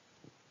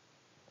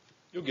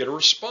 you'll get a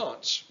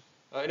response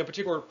in a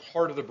particular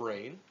part of the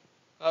brain,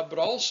 but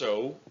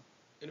also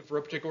for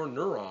a particular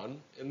neuron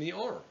in the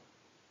arm.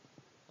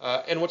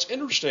 And what's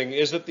interesting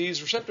is that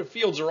these receptive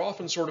fields are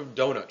often sort of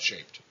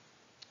donut-shaped.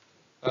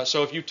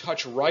 So if you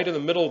touch right in the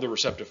middle of the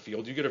receptive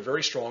field, you get a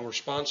very strong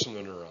response from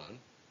the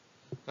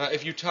neuron.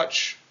 If you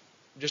touch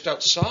just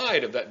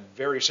outside of that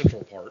very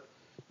central part,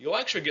 you'll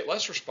actually get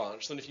less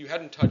response than if you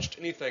hadn't touched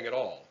anything at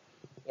all,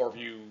 or if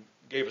you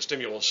gave a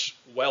stimulus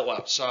well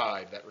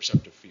outside that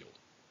receptive field.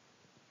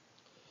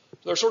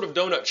 So they're sort of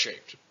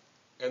donut-shaped.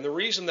 And the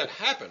reason that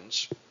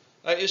happens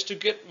is to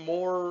get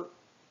more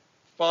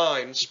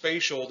fine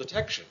spatial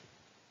detection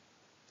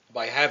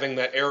by having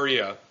that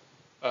area,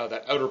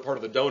 that outer part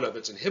of the donut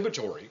that's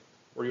inhibitory,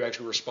 where you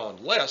actually respond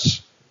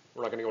less.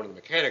 We're not going to go into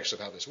the mechanics of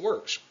how this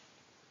works.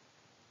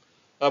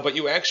 But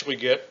you actually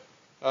get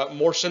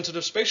more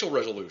sensitive spatial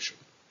resolution.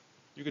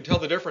 You can tell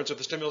the difference if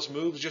the stimulus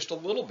moves just a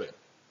little bit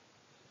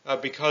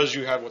because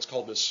you have what's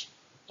called this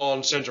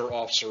on-center,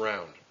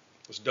 off-surround,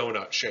 this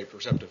donut-shaped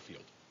receptive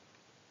field.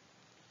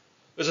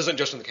 This isn't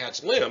just in the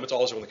cat's limb, it's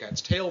also in the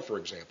cat's tail, for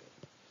example.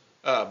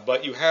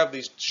 But you have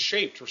these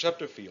shaped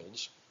receptive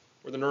fields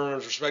where the neuron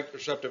is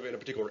receptive in a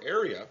particular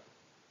area,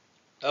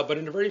 but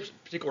in a very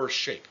particular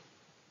shape.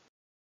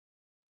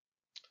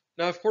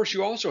 Now, of course,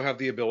 you also have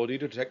the ability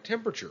to detect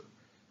temperature.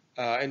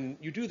 And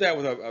you do that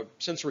with a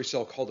sensory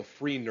cell called a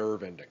free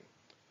nerve ending,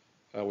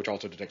 which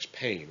also detects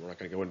pain. We're not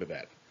going to go into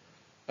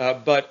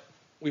that. But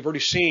we've already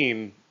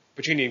seen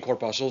Pacinian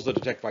corpuscles that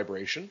detect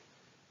vibration.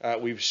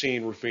 We've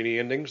seen Ruffini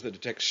endings that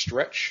detect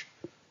stretch,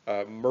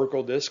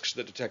 Merkel discs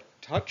that detect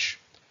touch.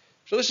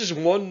 So this is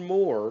one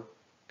more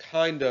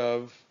kind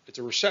of, it's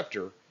a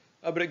receptor,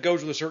 but it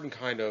goes with a certain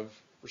kind of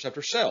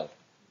receptor cell.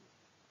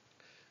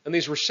 And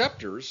these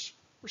receptors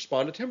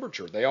respond to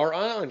temperature. They are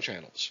ion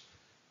channels.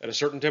 At a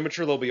certain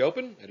temperature, they'll be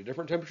open. At a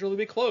different temperature, they'll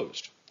be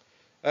closed.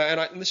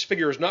 And this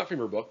figure is not from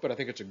your book, but I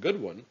think it's a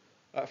good one.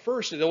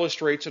 First, it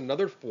illustrates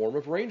another form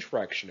of range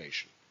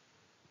fractionation.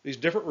 These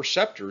different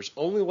receptors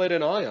only let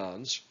in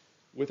ions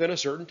within a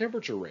certain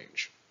temperature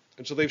range.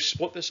 And so they've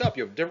split this up.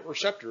 You have different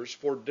receptors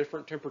for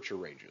different temperature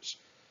ranges.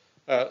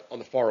 On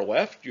the far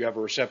left, you have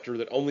a receptor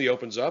that only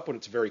opens up when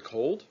it's very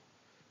cold.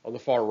 On the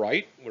far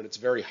right, when it's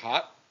very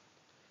hot.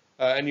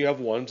 And you have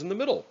ones in the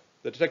middle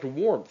that detect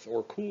warmth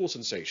or cool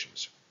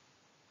sensations.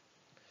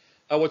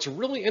 What's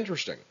really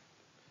interesting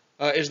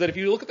is that if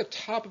you look at the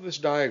top of this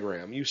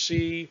diagram, you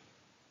see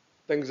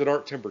things that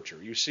aren't temperature.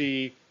 You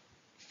see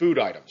food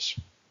items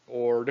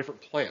or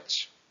different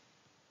plants.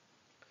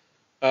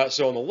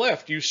 So on the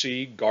left, you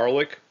see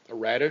garlic, a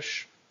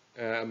radish,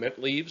 mint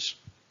leaves.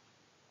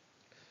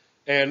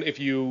 And if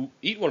you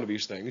eat one of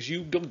these things,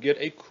 you'll get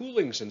a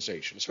cooling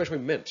sensation, especially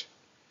mint.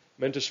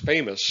 Mint is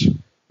famous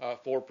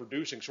for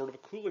producing sort of a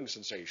cooling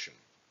sensation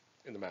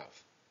in the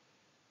mouth.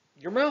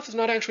 Your mouth is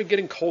not actually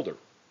getting colder.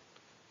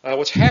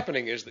 What's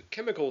happening is that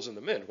chemicals in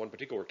the mint, one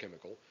particular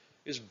chemical,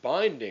 is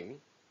binding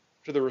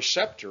to the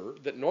receptor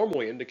that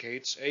normally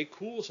indicates a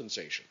cool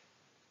sensation.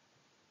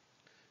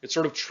 It's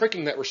sort of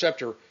tricking that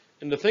receptor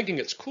into thinking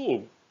it's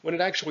cool when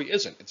it actually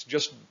isn't. It's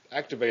just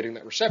activating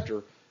that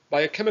receptor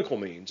by a chemical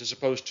means as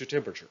opposed to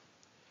temperature.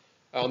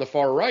 On the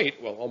far right,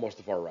 well, almost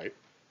the far right,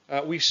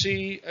 we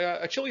see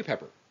a chili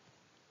pepper.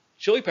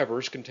 Chili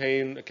peppers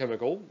contain a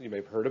chemical, you may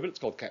have heard of it, it's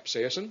called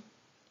capsaicin.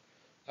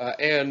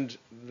 And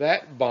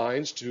that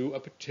binds to a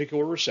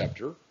particular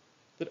receptor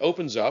that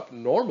opens up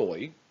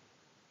normally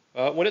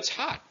when it's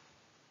hot,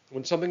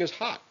 when something is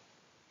hot.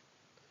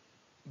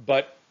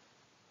 But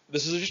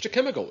this is just a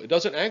chemical. It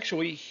doesn't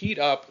actually heat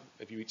up,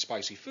 if you eat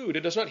spicy food,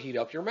 it does not heat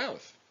up your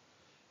mouth.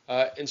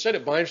 Instead,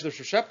 it binds to this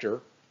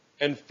receptor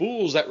and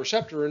fools that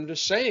receptor into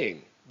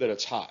saying that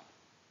it's hot.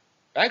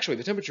 Actually,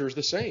 the temperature is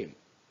the same.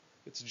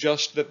 It's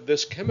just that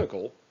this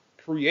chemical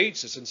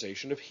creates a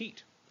sensation of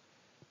heat.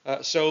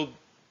 So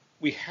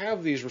we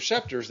have these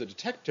receptors that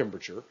detect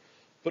temperature,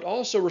 but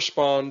also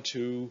respond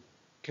to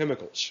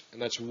chemicals.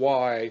 And that's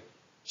why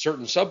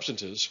certain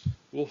substances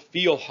will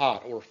feel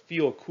hot or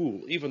feel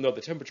cool, even though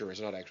the temperature has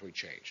not actually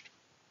changed.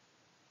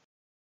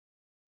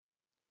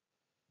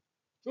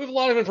 So we have a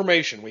lot of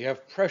information. We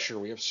have pressure,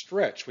 we have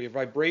stretch, we have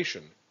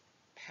vibration.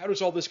 How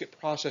does all this get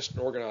processed and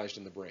organized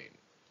in the brain?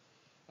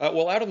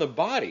 Well, out in the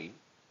body,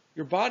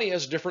 your body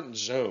has different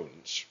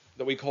zones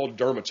that we call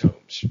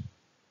dermatomes.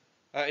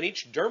 And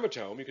each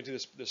dermatome, you can see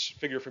this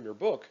figure from your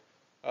book,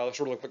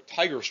 sort of look like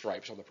tiger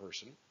stripes on the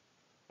person,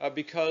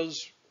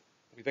 because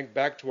if we think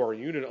back to our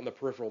unit on the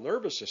peripheral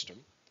nervous system,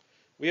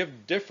 we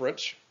have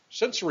different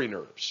sensory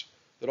nerves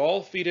that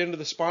all feed into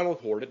the spinal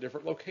cord at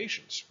different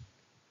locations.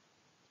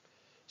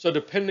 So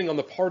depending on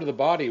the part of the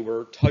body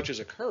where touch is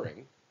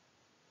occurring,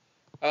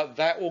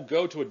 that will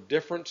go to a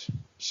different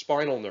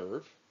spinal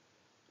nerve,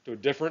 to a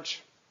different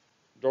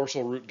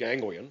dorsal root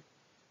ganglion,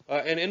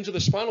 and into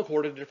the spinal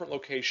cord at a different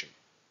location.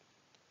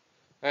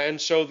 And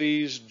so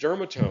these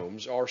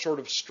dermatomes are sort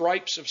of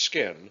stripes of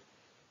skin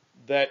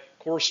that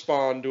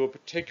correspond to a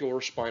particular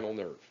spinal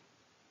nerve.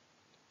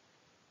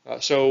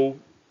 So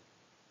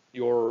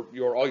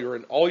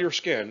all your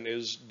skin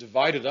is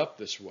divided up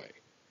this way,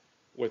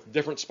 with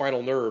different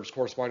spinal nerves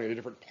corresponding to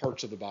different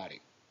parts of the body.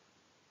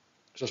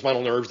 So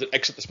spinal nerves that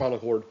exit the spinal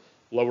cord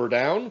lower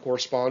down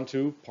correspond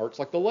to parts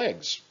like the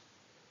legs,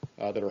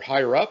 that are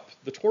higher up,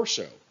 the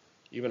torso,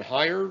 even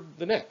higher,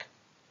 the neck.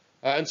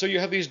 And so you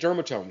have these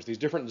dermatomes, these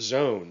different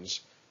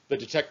zones that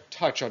detect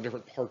touch on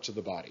different parts of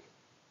the body.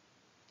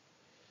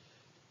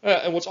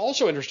 And what's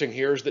also interesting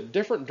here is that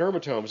different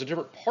dermatomes and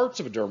different parts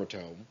of a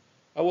dermatome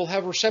will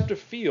have receptive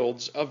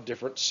fields of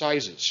different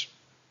sizes.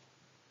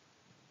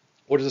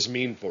 What does this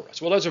mean for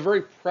us? Well, it has a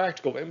very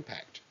practical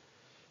impact.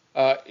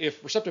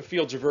 If receptive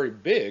fields are very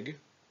big,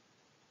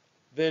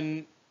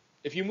 then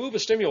if you move a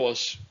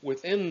stimulus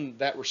within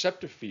that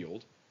receptive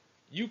field,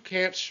 you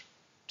can't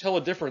tell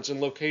a difference in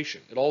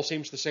location. It all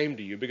seems the same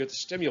to you because it's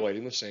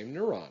stimulating the same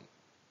neuron.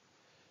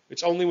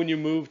 It's only when you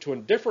move to a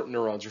different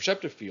neuron's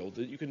receptive field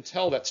that you can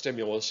tell that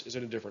stimulus is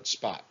in a different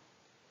spot.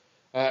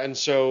 And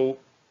so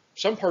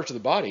some parts of the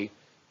body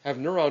have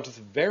neurons with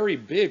very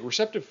big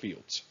receptive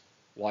fields,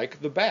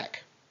 like the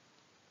back.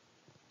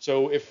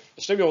 So if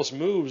a stimulus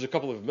moves a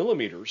couple of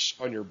millimeters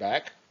on your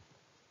back,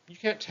 you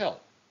can't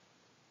tell.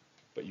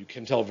 But you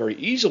can tell very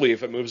easily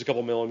if it moves a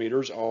couple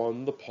millimeters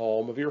on the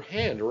palm of your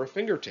hand or a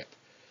fingertip,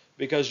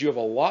 because you have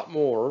a lot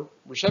more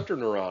receptor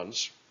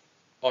neurons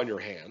on your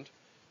hand.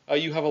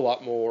 You have a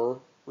lot more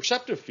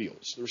receptive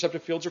fields. The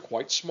receptive fields are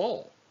quite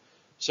small.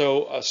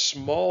 So a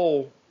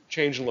small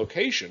change in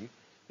location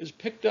is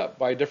picked up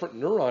by a different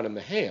neuron in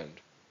the hand,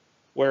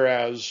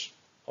 whereas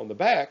on the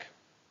back,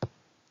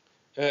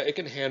 it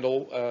can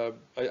handle,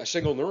 a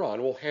single neuron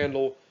will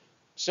handle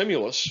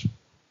stimulus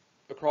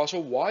across a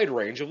wide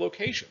range of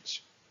locations.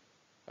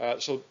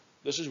 So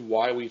this is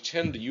why we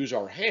tend to use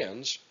our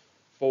hands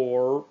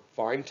for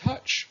fine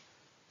touch,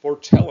 for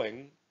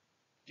telling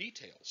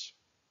details.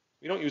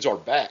 We don't use our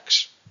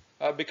backs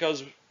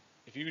because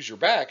if you use your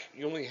back,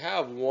 you only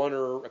have one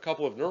or a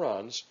couple of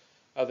neurons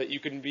that you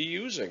can be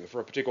using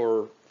for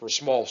a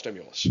small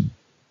stimulus.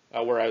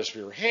 Whereas for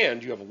your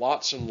hand, you have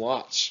lots and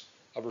lots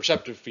of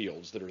receptive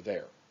fields that are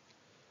there.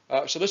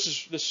 So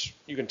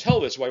you can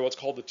tell this by what's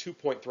called the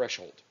 2-point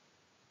threshold.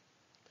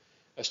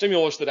 A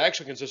stimulus that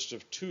actually consists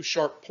of 2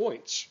 sharp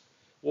points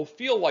will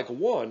feel like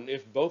one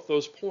if both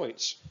those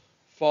points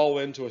fall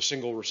into a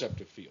single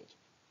receptive field.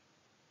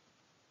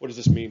 What does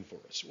this mean for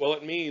us? Well,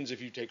 it means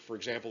if you take, for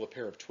example, a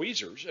pair of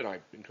tweezers, and I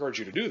encourage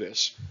you to do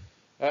this,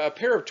 a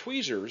pair of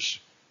tweezers,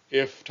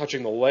 if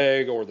touching the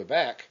leg or the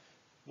back,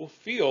 will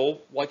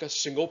feel like a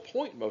single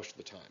point most of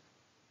the time.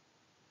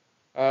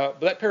 But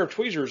that pair of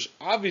tweezers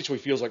obviously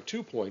feels like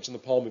 2 points in the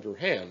palm of your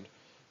hand.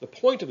 The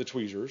point of the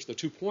tweezers, the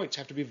 2 points,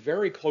 have to be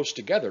very close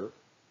together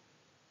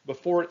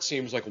before it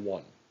seems like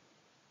one.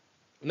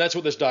 And that's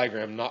what this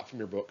diagram, not from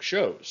your book,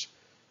 shows.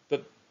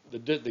 That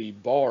the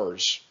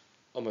bars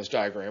on this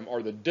diagram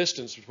are the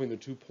distance between the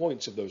 2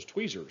 points of those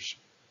tweezers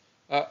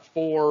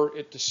for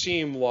it to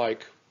seem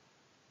like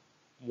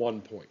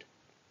 1 point.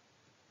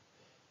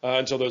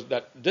 And so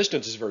that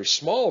distance is very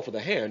small for the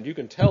hand. You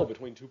can tell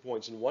between 2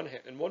 points and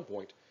 1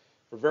 point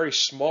for very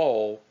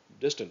small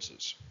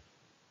distances.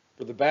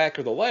 For the back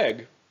or the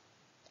leg,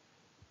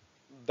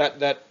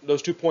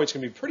 those 2 points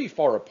can be pretty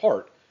far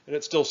apart, and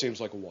it still seems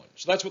like 1.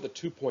 So that's what the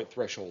 2-point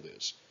threshold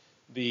is.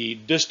 The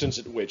distance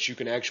at which you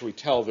can actually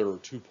tell there are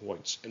 2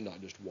 points and not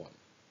just 1.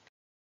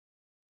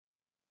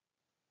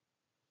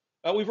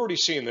 We've already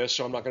seen this,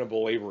 so I'm not going to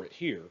belabor it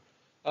here.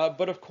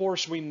 But of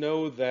course, we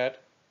know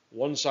that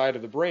one side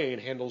of the brain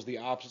handles the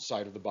opposite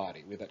side of the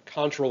body. We have that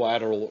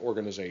contralateral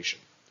organization.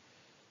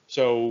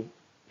 So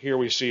here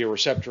we see a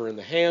receptor in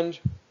the hand.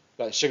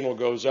 That signal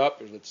goes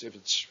up. If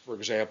it's, for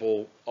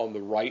example, on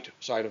the right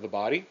side of the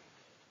body,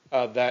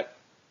 that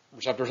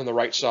receptor is on the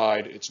right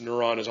side. Its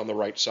neuron is on the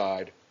right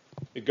side.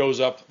 It goes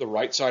up the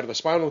right side of the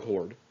spinal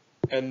cord,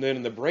 and then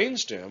in the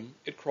brainstem,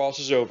 it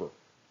crosses over.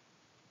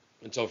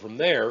 And so from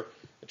there,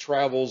 it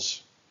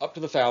travels up to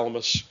the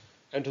thalamus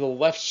and to the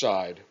left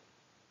side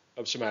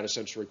of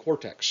somatosensory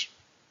cortex.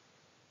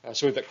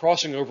 So with that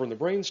crossing over in the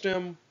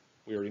brainstem,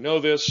 we already know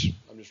this.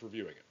 I'm just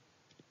reviewing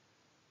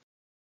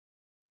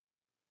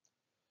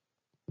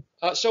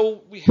it.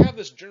 So we have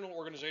this general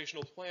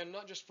organizational plan,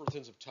 not just for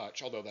sense of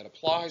touch, although that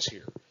applies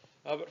here,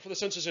 but for the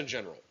senses in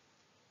general.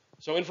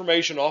 So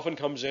information often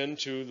comes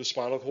into the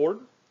spinal cord.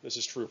 This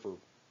is true for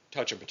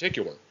touch in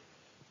particular.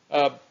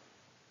 And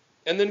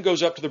then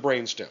goes up to the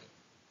brainstem.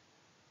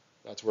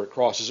 That's where it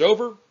crosses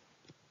over.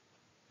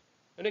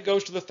 And it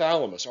goes to the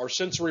thalamus, our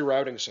sensory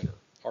routing center.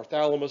 Our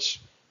thalamus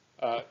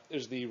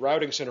is the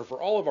routing center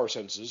for all of our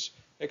senses,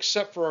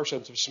 except for our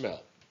sense of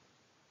smell.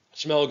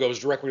 Smell goes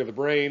directly to the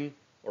brain,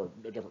 or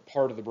a different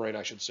part of the brain,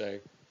 I should say.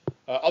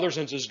 Other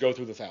senses go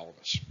through the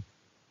thalamus.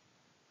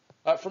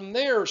 From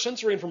there,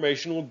 sensory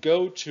information will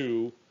go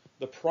to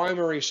the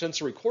primary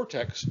sensory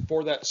cortex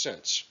for that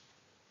sense.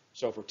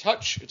 So for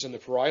touch, it's in the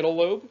parietal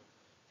lobe.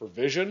 For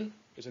vision,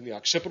 it's in the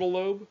occipital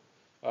lobe.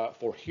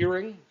 For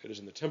hearing, it is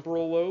in the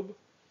temporal lobe.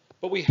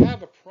 But we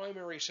have a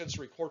primary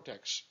sensory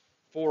cortex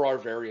for our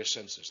various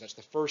senses. That's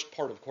the first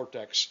part of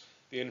cortex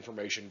the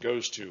information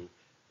goes to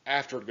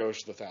after it goes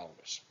to the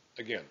thalamus.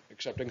 Again,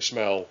 excepting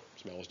smell.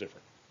 Smell is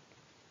different.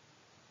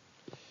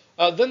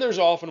 Then there's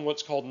often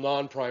what's called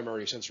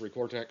non-primary sensory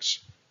cortex.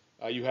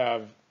 You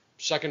have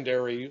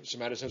secondary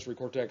somatosensory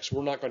cortex.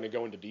 We're not going to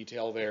go into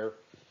detail there.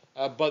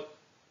 But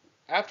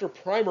after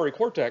primary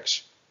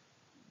cortex,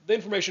 the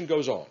information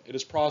goes on. It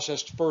is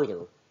processed further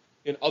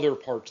in other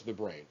parts of the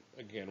brain.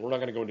 Again, we're not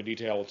going to go into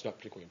detail. It's not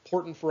particularly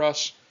important for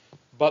us.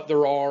 But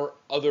there are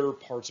other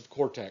parts of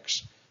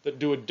cortex that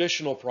do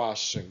additional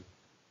processing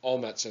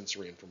on that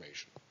sensory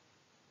information.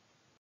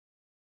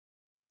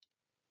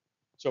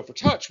 So for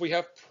touch, we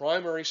have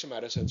primary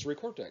somatosensory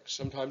cortex,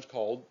 sometimes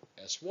called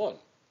S1.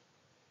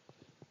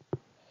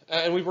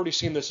 And we've already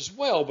seen this as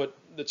well, but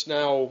it's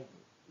now,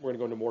 we're going to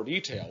go into more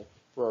detail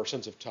for our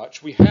sense of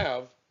touch. We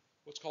have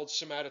what's called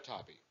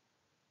somatotopy.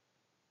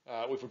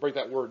 If we break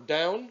that word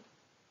down,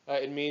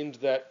 it means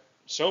that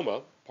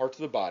soma, parts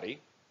of the body,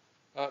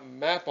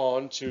 map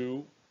on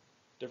to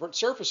different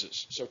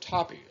surfaces. So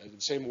topy, the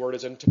same word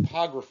as in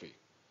topography,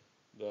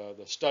 the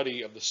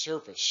study of the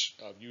surface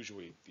of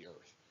usually the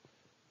earth.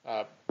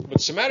 But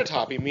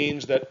somatotopy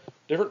means that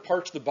different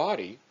parts of the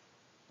body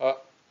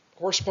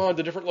correspond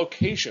to different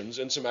locations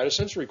in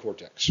somatosensory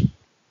cortex.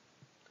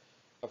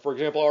 For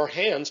example, our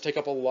hands take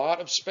up a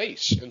lot of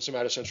space in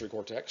somatosensory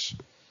cortex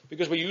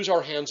because we use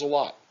our hands a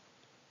lot.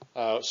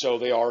 So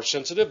they are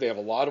sensitive, they have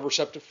a lot of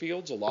receptive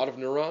fields, a lot of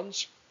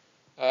neurons,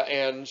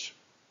 and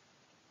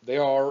they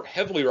are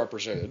heavily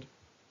represented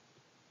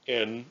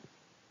in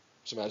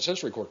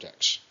somatosensory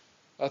cortex.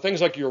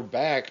 Things like your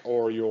back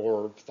or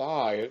your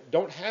thigh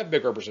don't have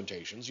big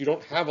representations. You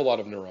don't have a lot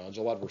of neurons,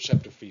 a lot of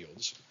receptive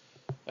fields.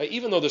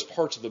 Even though those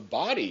parts of the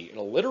body, in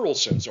a literal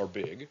sense, are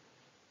big,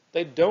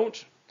 they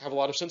don't have a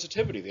lot of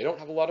sensitivity. They don't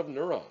have a lot of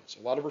neurons,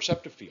 a lot of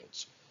receptive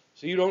fields.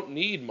 So you don't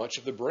need much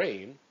of the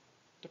brain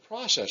to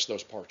process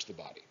those parts of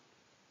the body.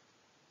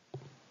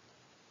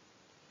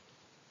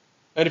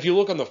 And if you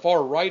look on the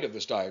far right of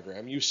this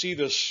diagram, you see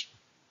this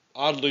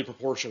oddly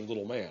proportioned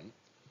little man.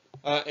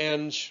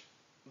 And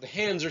the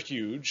hands are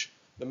huge,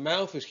 the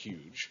mouth is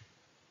huge,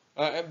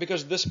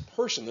 because this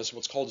person, this is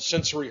what's called a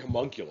sensory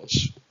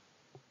homunculus,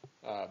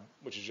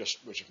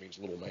 which means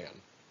little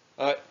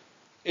man,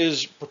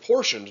 is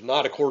proportioned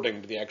not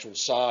according to the actual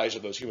size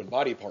of those human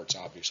body parts,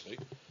 obviously,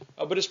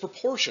 but is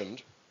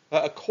proportioned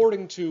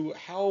according to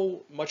how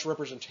much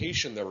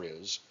representation there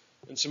is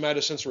in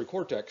somatosensory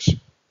cortex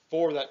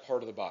for that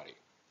part of the body.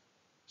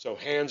 So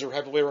hands are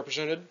heavily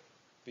represented,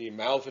 the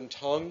mouth and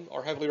tongue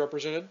are heavily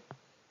represented.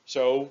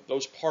 So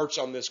those parts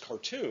on this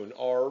cartoon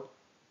are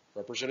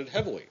represented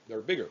heavily. They're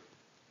bigger.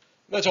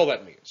 That's all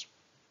that means.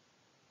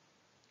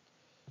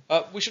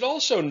 We should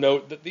also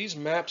note that these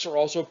maps are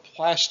also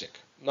plastic,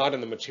 not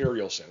in the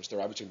material sense.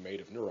 They're obviously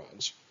made of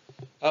neurons,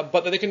 but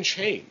that they can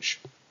change.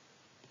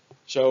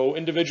 So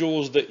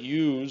individuals that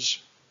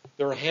use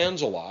their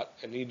hands a lot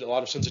and need a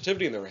lot of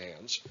sensitivity in their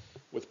hands,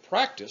 with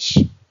practice,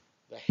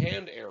 the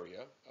hand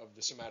area of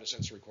the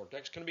somatosensory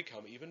cortex can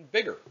become even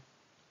bigger.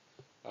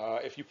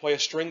 If you play a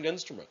stringed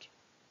instrument,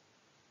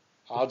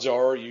 odds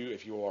are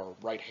if you are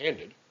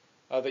right-handed,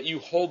 that you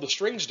hold the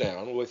strings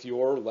down with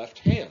your left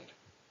hand.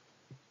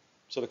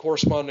 So the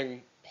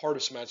corresponding part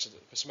of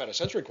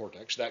somatosensory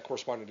cortex, that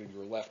corresponding to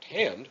your left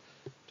hand,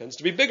 tends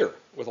to be bigger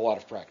with a lot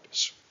of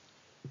practice.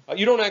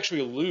 You don't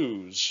actually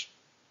lose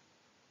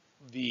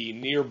the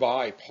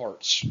nearby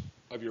parts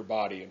of your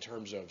body in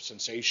terms of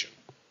sensation.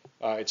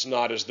 It's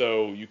not as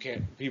though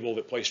people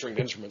that play stringed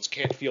instruments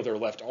can't feel their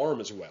left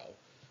arm as well.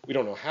 We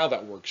don't know how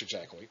that works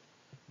exactly,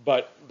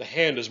 but the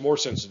hand is more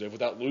sensitive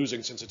without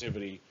losing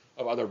sensitivity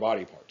of other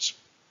body parts.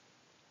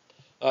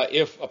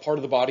 If a part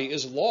of the body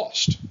is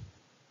lost,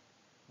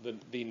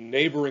 the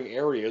neighboring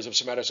areas of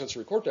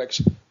somatosensory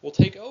cortex will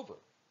take over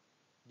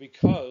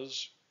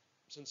because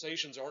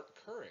sensations aren't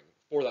occurring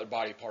for that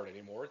body part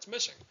anymore. It's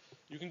missing.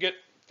 You can get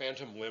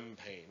phantom limb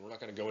pain. We're not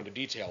going to go into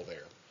detail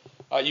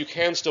there. You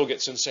can still get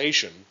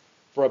sensation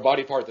for a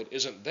body part that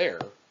isn't there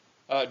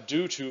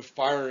due to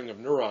firing of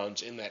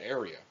neurons in that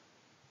area.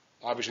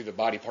 Obviously, the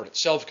body part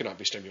itself cannot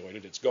be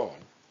stimulated. It's gone.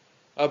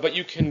 But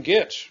you can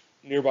get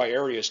nearby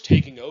areas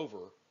taking over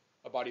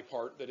a body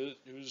part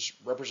whose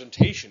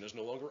representation is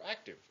no longer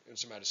active in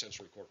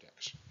somatosensory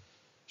cortex.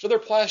 So they're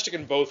plastic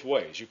in both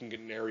ways. You can get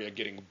an area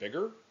getting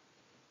bigger,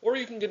 or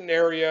you can get an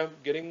area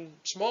getting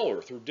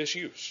smaller through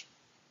disuse.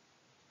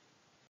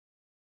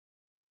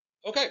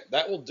 Okay,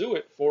 that will do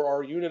it for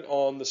our unit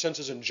on the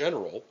senses in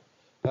general,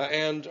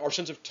 and our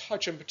sense of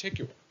touch in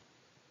particular.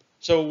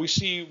 So we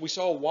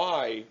saw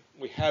why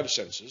we have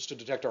senses to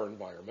detect our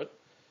environment,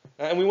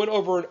 and we went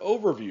over an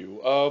overview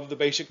of the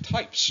basic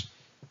types.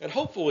 And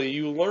hopefully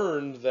you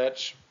learned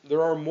that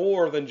there are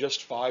more than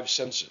just 5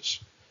 senses.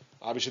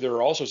 Obviously, there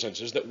are also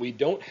senses that we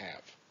don't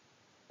have.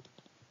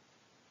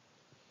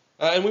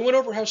 And we went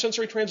over how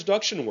sensory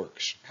transduction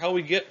works, how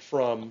we get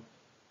from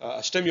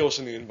a stimulus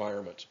in the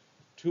environment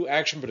to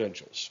action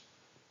potentials,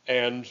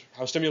 and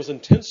how stimulus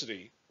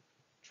intensity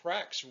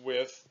tracks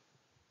with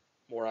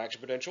more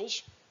action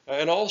potentials,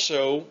 and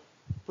also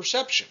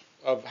perception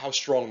of how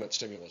strong that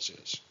stimulus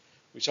is.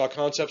 We saw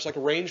concepts like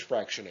range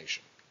fractionation.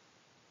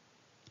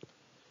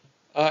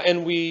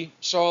 And we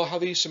saw how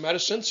the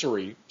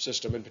somatosensory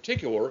system in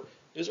particular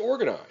is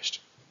organized.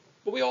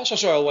 But we also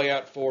saw a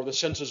layout for the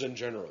senses in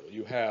general.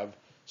 You have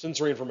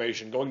sensory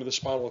information going to the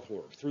spinal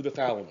cord, through the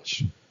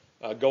thalamus,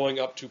 going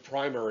up to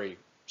primary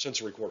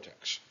sensory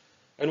cortex.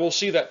 And we'll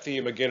see that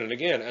theme again and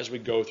again as we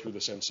go through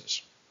the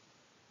senses.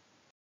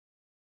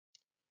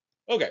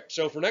 Okay,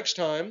 so for next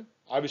time,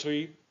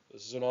 obviously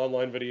this is an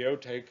online video,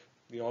 take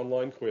the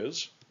online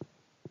quiz.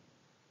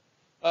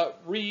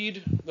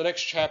 Read the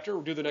next chapter,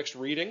 do the next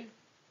reading,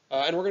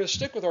 and we're going to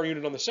stick with our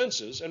unit on the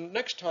senses, and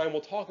next time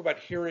we'll talk about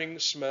hearing,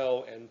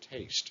 smell, and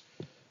taste.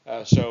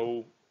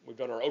 So we've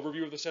done our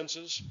overview of the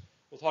senses.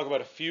 We'll talk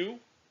about a few.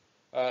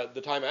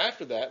 The time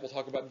after that, we'll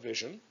talk about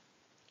vision.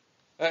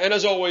 And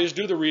as always,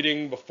 do the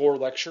reading before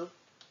lecture.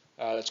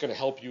 That's going to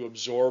help you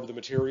absorb the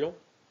material.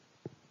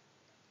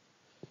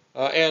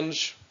 And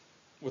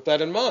with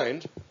that in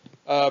mind,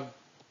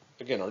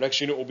 again, our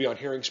next unit will be on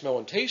hearing, smell,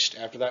 and taste.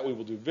 After that, we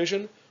will do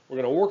vision.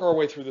 We're going to work our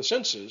way through the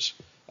senses.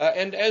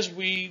 And as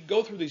we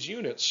go through these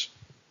units,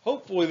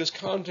 hopefully this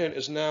content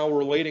is now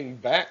relating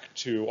back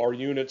to our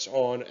units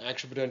on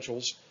action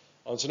potentials,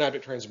 on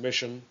synaptic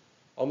transmission,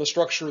 on the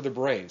structure of the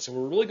brain. So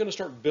we're really going to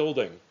start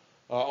building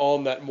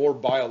on that more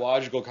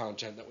biological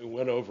content that we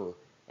went over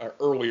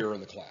earlier in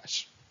the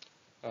class.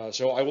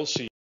 So I will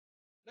see you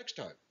next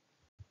time.